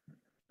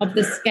of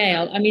the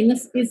scale, I mean,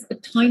 this is a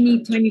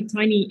tiny, tiny,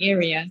 tiny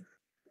area,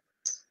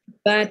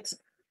 but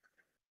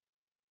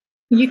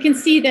you can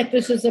see that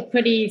this is a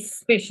pretty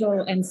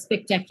special and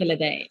spectacular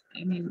day.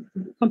 I mean,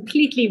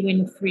 completely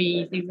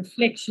wind-free. The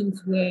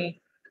reflections were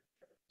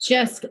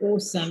just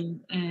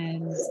awesome.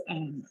 And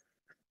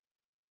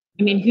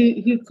I mean,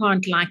 who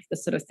can't like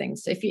this sort of thing?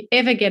 So if you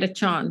ever get a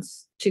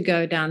chance to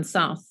go down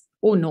south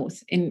or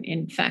north,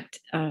 in fact,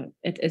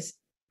 it is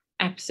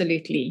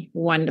absolutely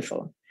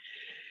wonderful.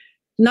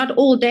 Not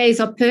all days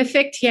are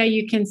perfect. Here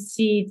you can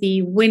see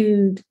the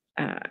wind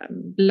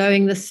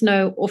blowing the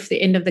snow off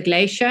the end of the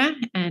glacier,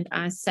 and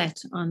I sat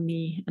on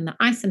the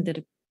ice and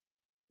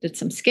did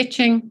some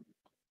sketching.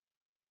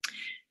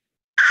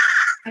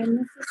 And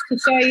this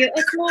is to show you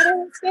it's not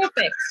all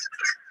perfect.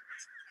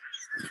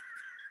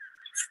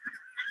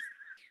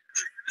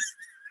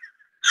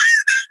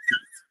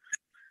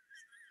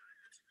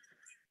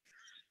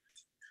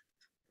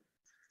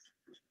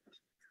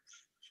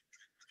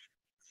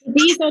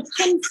 These are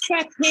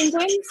chin-strap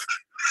penguins.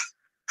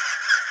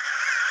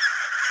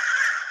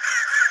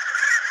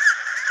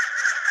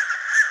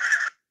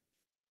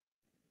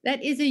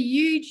 That is a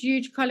huge,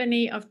 huge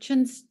colony of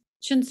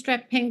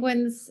chin-strap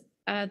penguins.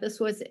 This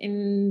was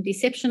in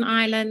Deception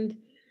Island,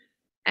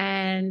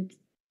 and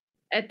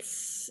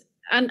it's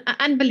an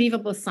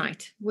unbelievable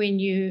sight when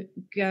you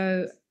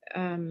go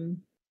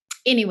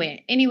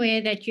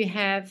anywhere that you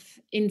have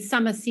in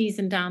summer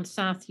season down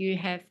south. You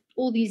have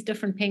all these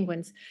different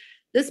penguins.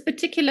 This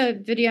particular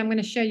video I'm going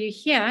to show you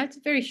here, it's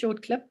a very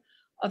short clip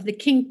of the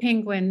king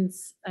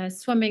penguins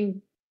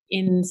swimming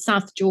in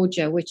South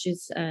Georgia, which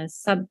is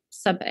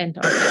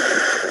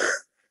sub-Antarctica.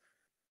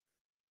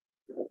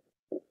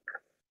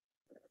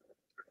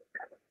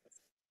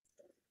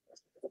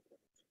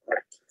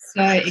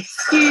 So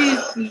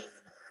excuse the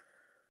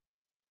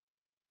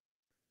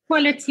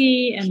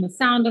quality and the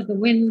sound of the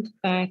wind,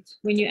 but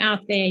when you're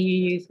out there,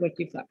 you use what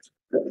you've got.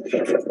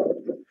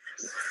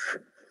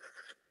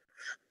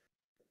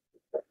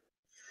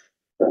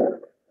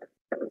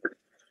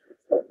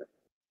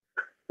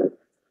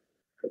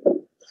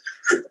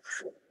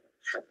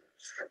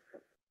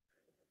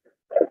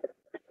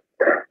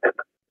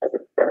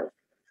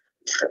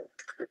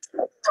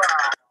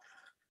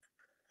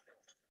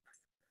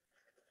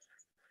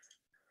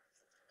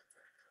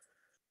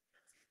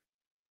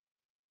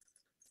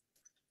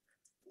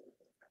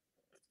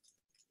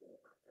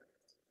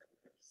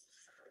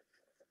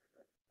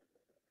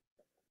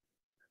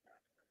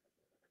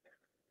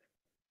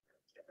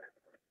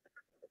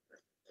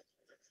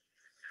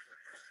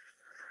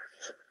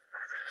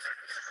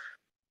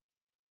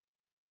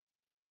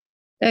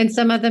 And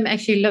some of them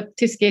actually look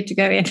too scared to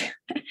go in,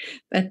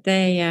 but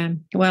they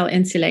well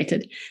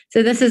insulated.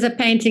 So this is a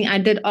painting I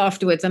did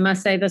afterwards. I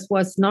must say this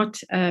was not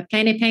a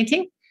plein air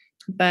painting,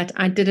 but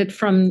I did it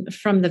from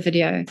the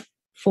video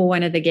for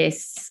one of the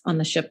guests on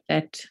the ship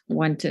that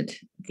wanted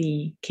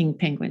the king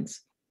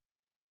penguins.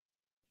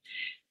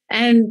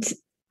 And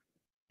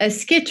a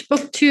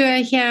sketchbook tour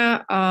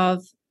here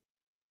of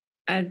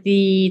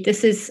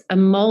this is a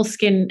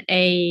moleskin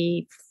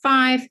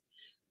A5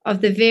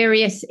 of the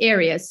various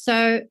areas.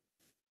 So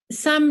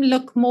some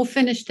look more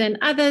finished than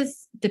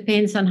others,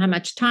 depends on how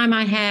much time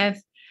I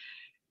have.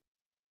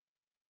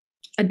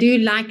 I do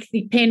like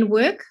the pen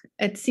work.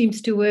 It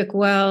seems to work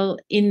well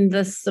in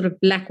this sort of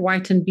black,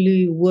 white, and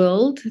blue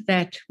world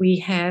that we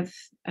have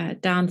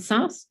down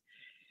south.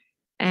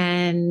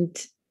 And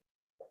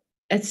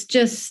it's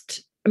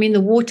just, I mean,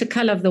 the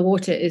watercolor of the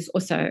water is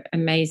also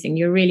amazing.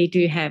 You really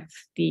do have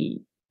the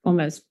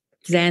almost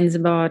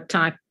Zanzibar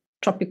type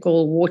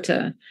tropical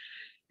water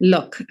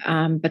look,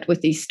 but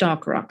with these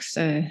stark rocks.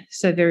 So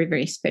very,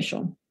 very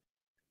special.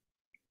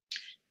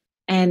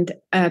 And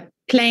a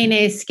plein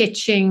air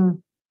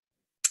sketching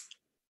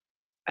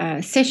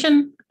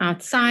session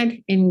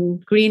outside in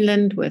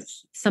Greenland with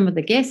some of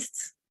the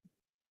guests.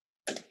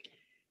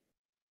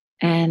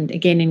 And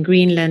again in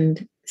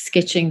Greenland,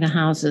 sketching the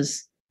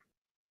houses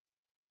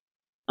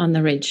on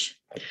the ridge.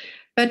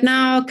 But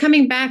now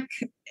coming back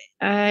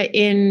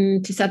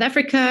into South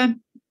Africa,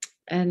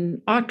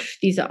 and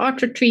these are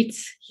art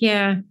retreats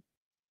here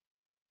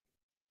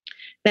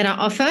that I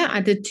offer.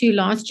 I did 2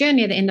 last year,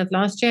 near the end of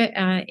last year,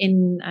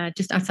 in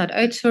just outside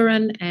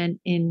Oudtshoorn and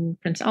in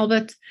Prince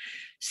Albert.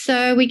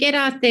 So we get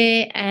out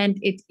there and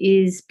it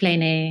is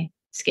plein air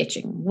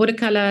sketching,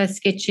 watercolor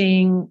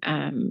sketching.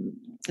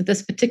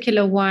 This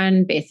particular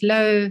one, Beth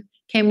Lowe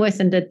came with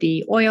and did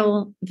the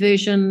oil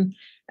version,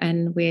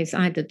 and whereas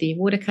I did the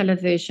watercolor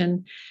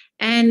version.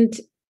 And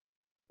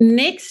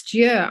next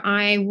year,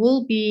 I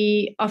will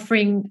be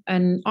offering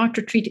an art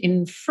retreat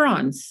in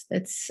France.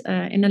 It's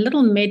in a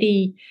little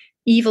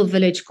medieval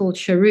village called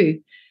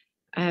Charroux,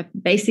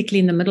 basically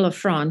in the middle of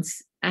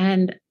France.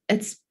 And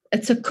it's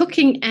a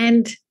cooking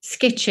and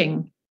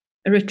sketching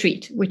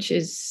retreat, which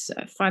is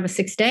 5 or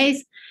 6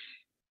 days.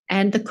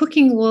 And the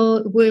cooking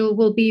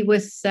will be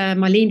with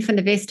Marlene van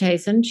der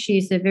Westhuizen.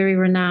 She's a very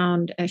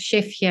renowned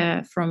chef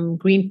here from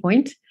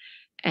Greenpoint.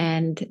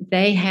 And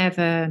they have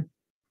a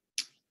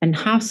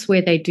house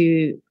where they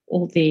do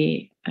all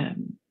the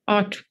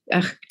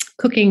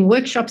cooking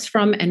workshops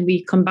from, and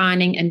we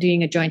combining and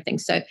doing a joint thing.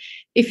 So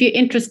if you're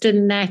interested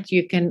in that,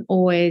 you can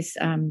always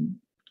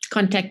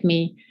contact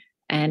me,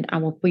 and I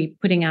will be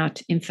putting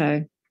out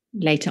info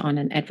later on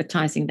and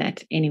advertising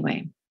that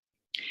anyway.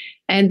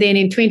 And then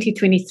in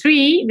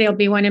 2023, there'll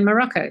be one in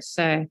Morocco.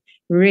 So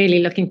really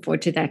looking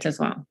forward to that as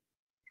well.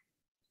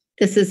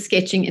 This is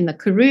sketching in the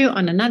Karoo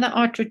on another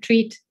art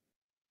retreat.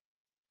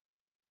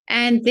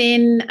 And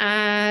then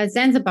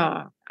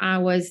Zanzibar, I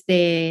was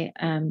there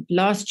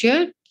last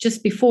year,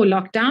 just before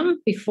lockdown,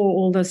 before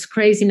all this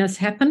craziness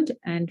happened.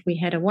 And we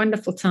had a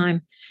wonderful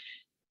time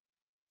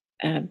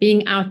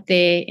being out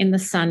there in the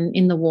sun,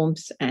 in the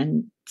warmth,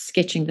 and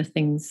sketching the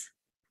things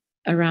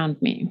around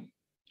me.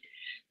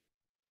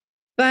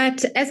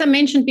 But as I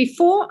mentioned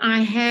before,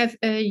 I have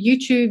a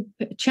YouTube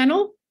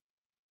channel.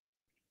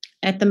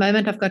 At the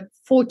moment, I've got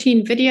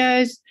 14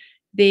 videos.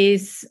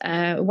 There's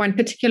one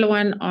particular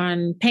one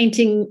on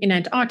painting in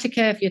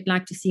Antarctica, if you'd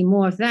like to see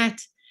more of that.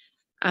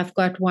 I've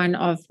got one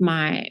of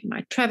my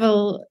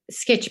travel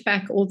sketch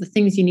back, all the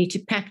things you need to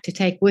pack to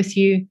take with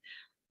you.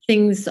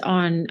 Things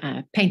on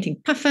painting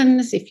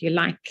puffins, if you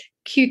like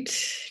cute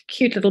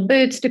little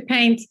birds to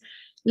paint.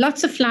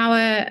 Lots of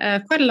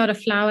flower, quite a lot of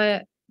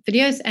flower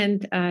videos,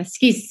 and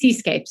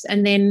seascapes.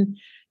 And then,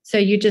 so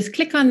you just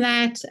click on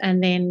that,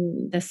 and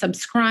then the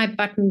subscribe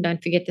button.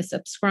 Don't forget the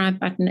subscribe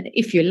button.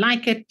 If you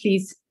like it,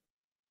 please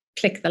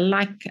click the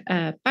like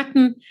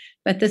button.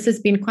 But this has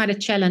been quite a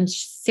challenge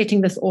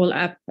setting this all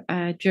up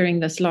during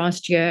this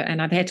last year.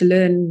 And I've had to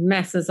learn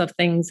masses of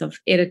things of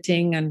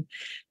editing. And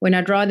when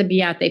I'd rather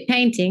be out there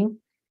painting,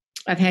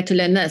 I've had to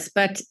learn this.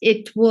 But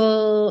it's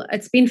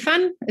been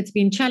fun. It's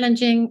been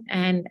challenging,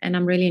 and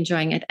I'm really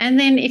enjoying it. And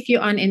then if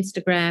you're on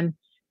Instagram,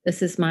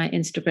 this is my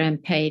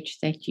Instagram page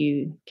that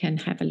you can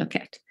have a look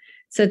at.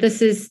 So this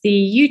is the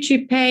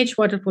YouTube page,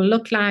 what it will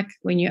look like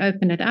when you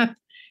open it up.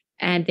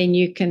 And then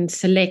you can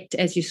select,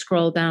 as you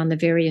scroll down the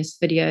various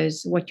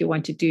videos, what you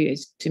want to do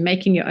is to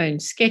making your own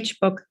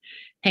sketchbook,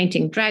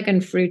 painting dragon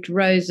fruit,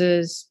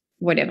 roses,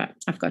 whatever.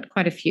 I've got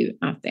quite a few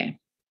out there.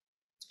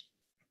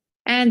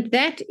 And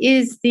that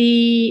is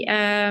the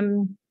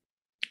end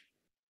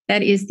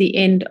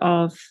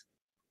of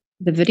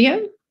the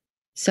video.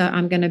 So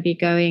I'm going to be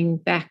going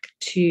back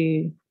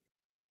to,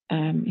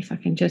 if I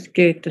can just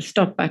get the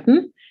stop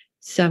button.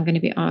 So I'm going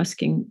to be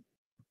asking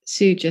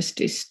Sue just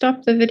to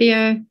stop the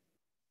video.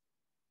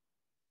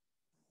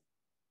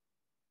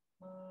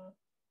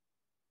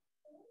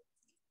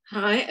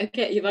 Hi,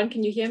 okay, Yvonne,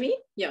 can you hear me?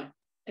 Yeah,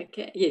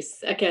 okay,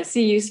 yes, okay, I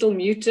see you still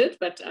muted,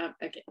 but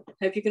okay,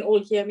 hope you can all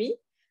hear me.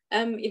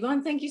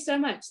 Yvonne, thank you so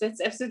much.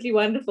 That's absolutely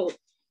wonderful.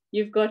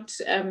 You've got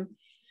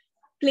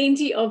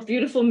plenty of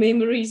beautiful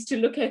memories to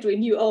look at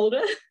when you're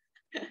older,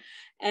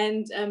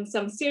 and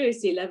some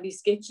seriously lovely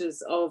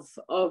sketches of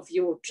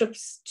your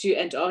trips to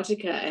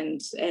Antarctica,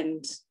 and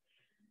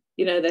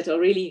you know, that are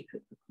really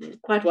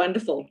quite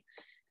wonderful.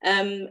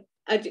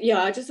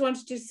 I just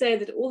wanted to say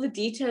that all the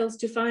details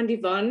to find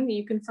Yvonne,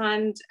 you can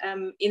find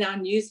in our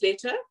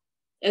newsletter,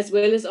 as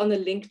well as on the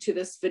link to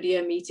this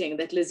video meeting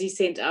that Lizzie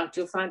sent out.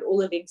 You'll find all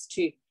the links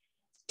to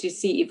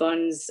see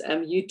Yvonne's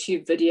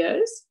YouTube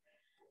videos.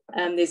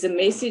 There's a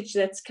message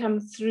that's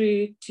come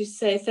through to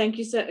say thank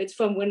you. So it's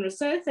from Win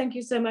Rousseau. Thank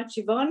you so much,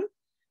 Yvonne.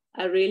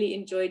 I really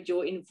enjoyed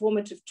your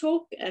informative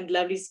talk and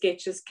lovely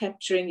sketches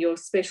capturing your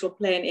special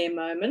plein air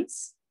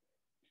moments.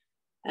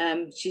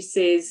 She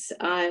says,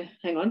 I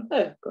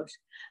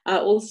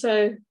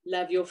also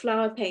love your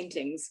flower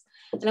paintings.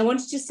 And I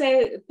wanted to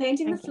say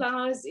painting the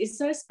flowers is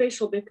so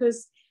special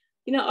because,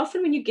 you know,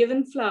 often when you're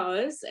given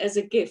flowers as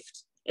a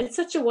gift, it's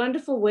such a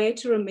wonderful way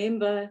to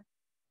remember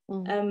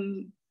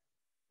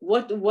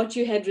what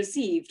you had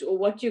received or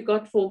what you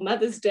got for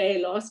Mother's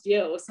Day last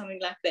year or something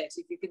like that.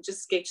 If you could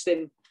just sketch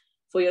them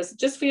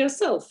just for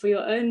yourself, for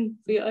your own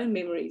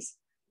memories.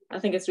 I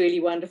think it's really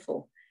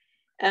wonderful.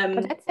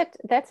 That's it.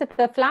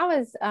 The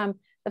flowers are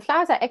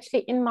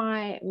actually in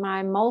my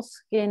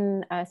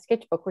moleskin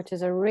sketchbook, which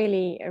is a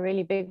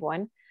really big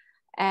one,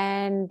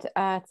 and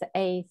it's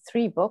a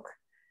 3 book.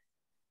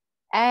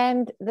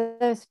 And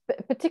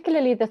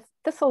particularly the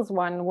thistles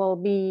one will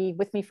be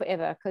with me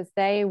forever because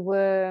they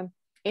were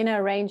in an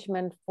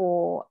arrangement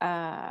for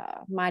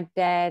my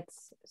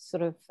dad's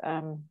sort of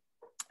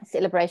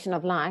celebration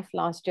of life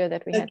last year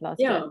that we had last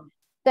year.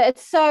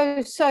 It's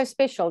so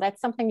special. That's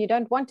something you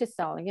don't want to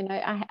sell. You know,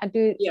 I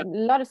do a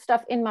lot of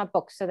stuff in my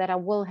book so that I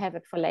will have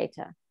it for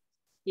later.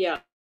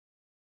 Yeah.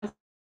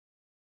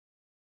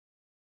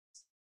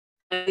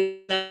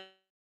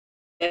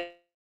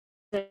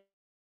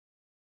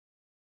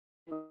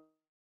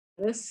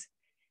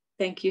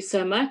 Thank you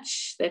so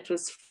much. That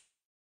was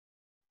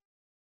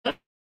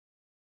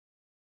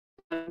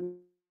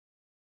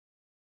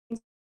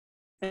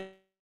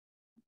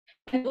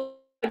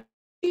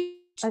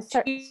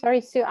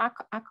sorry, Sue, I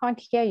can't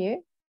hear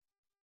you.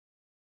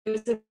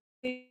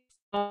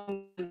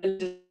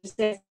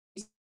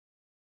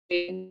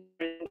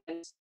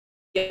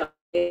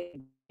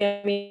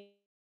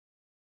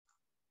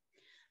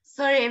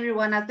 Sorry, Sorry,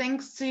 everyone. I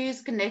think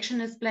Sue's connection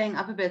is playing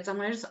up a bit. So I'm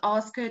going to just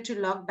ask her to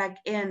log back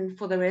in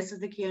for the rest of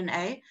the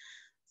Q&A.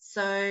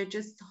 So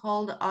just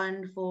hold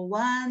on for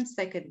 1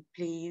 second,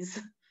 please.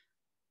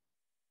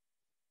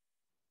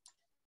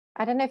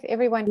 I don't know if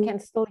everyone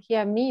can still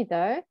hear me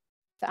though.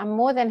 So I'm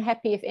more than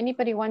happy if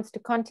anybody wants to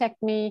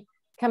contact me,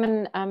 come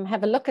and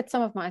have a look at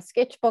some of my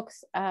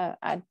sketchbooks.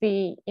 I'd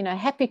be,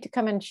 happy to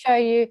come and show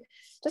you.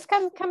 Just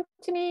come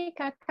to me,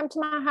 come to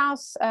my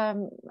house.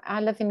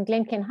 I live in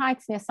Glencairn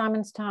Heights near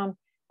Simonstown,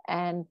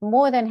 and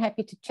more than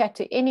happy to chat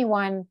to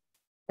anyone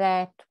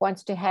that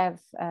wants to have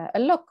a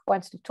look,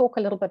 wants to talk a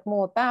little bit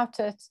more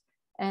about it,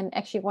 and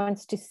actually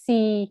wants to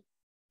see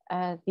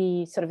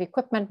the sort of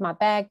equipment, my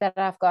bag that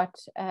I've got.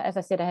 As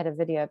I said, I had a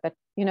video, but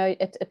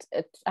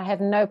I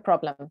have no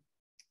problem.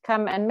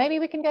 Come and maybe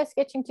we can go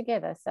sketching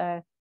together.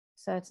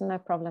 So it's no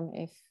problem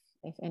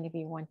if any of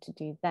you want to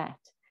do that.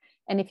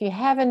 And if you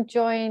haven't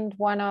joined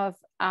one of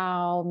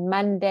our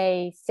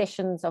Monday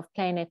sessions of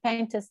plein air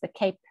painters, the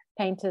Cape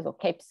painters or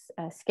Cape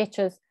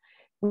sketchers,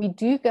 we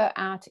do go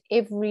out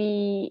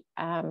every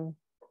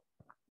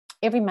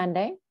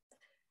Monday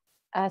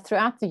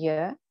throughout the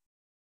year.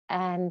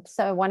 And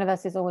so one of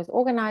us is always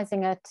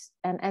organizing it.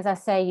 And as I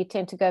say, you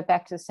tend to go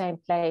back to the same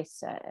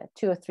place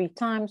 2 or 3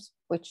 times,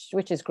 which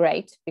is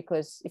great,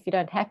 because if you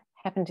don't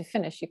happen to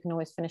finish, you can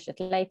always finish it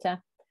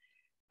later.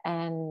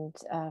 And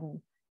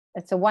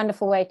it's a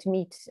wonderful way to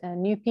meet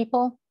new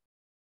people,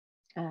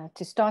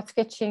 to start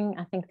sketching.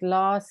 I think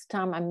last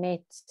time I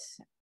met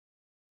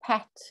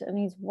Pat and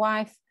his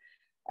wife,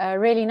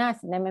 really nice.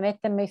 I've never met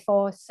them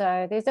before.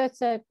 So there's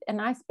also a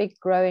nice big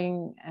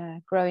growing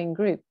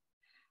group.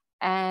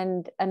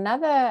 And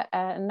another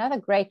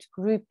great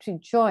group to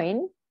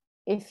join,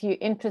 if you're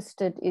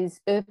interested,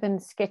 is Urban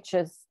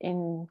Sketches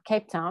in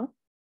Cape Town.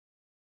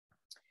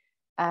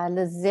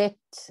 Lizette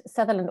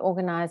Sutherland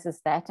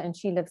organizes that, and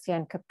she lives here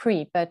in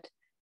Capri, but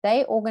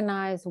they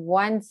organize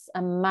once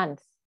a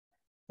month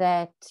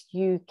that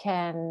you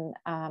can,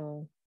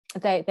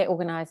 they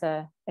organize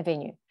a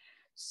venue.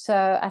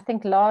 So I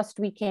think last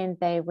weekend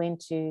they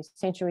went to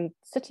Century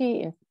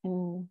City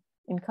in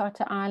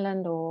Carter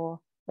Island or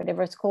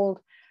whatever it's called.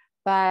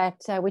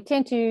 But we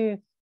tend to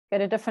go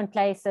to different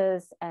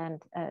places,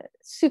 and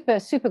super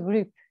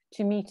group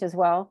to meet as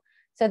well.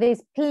 So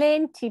there's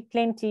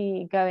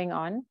plenty going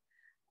on.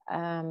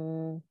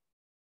 You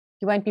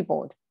won't be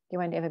bored. You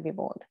won't ever be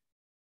bored.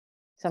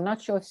 So I'm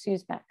not sure if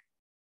Sue's back.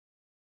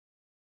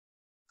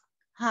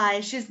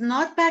 Hi, she's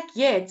not back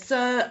yet.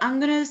 So I'm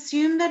going to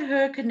assume that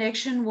her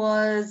connection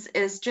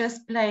is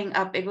just playing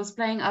up. It was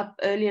playing up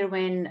earlier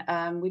when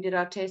we did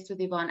our test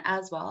with Yvonne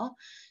as well.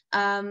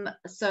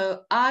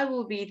 So I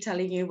will be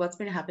telling you what's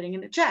been happening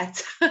in the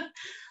chat.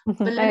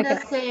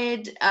 Belinda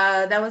said,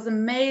 that was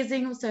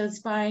amazing, so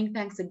inspiring.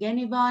 Thanks again,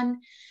 Yvonne.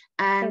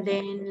 And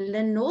then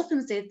Lynn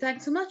Northam said,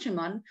 thanks so much,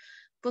 Yvonne,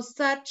 for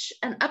such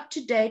an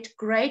up-to-date,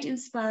 great,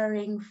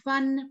 inspiring,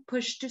 fun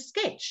push to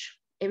sketch.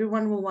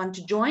 Everyone will want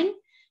to join.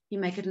 You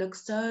make it look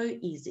so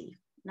easy.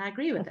 And I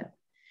agree with it.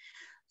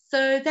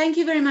 So thank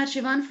you very much,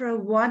 Yvonne, for a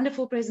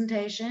wonderful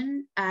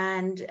presentation.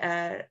 And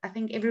I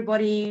think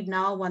everybody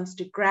now wants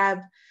to grab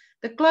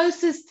the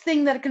closest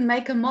thing that can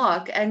make a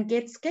mark and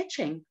get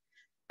sketching.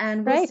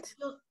 And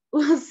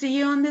we'll see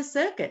you on this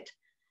circuit.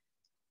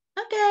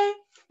 Okay.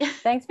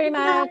 Thanks very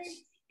much.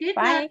 Good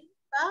Bye.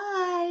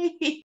 night. Bye.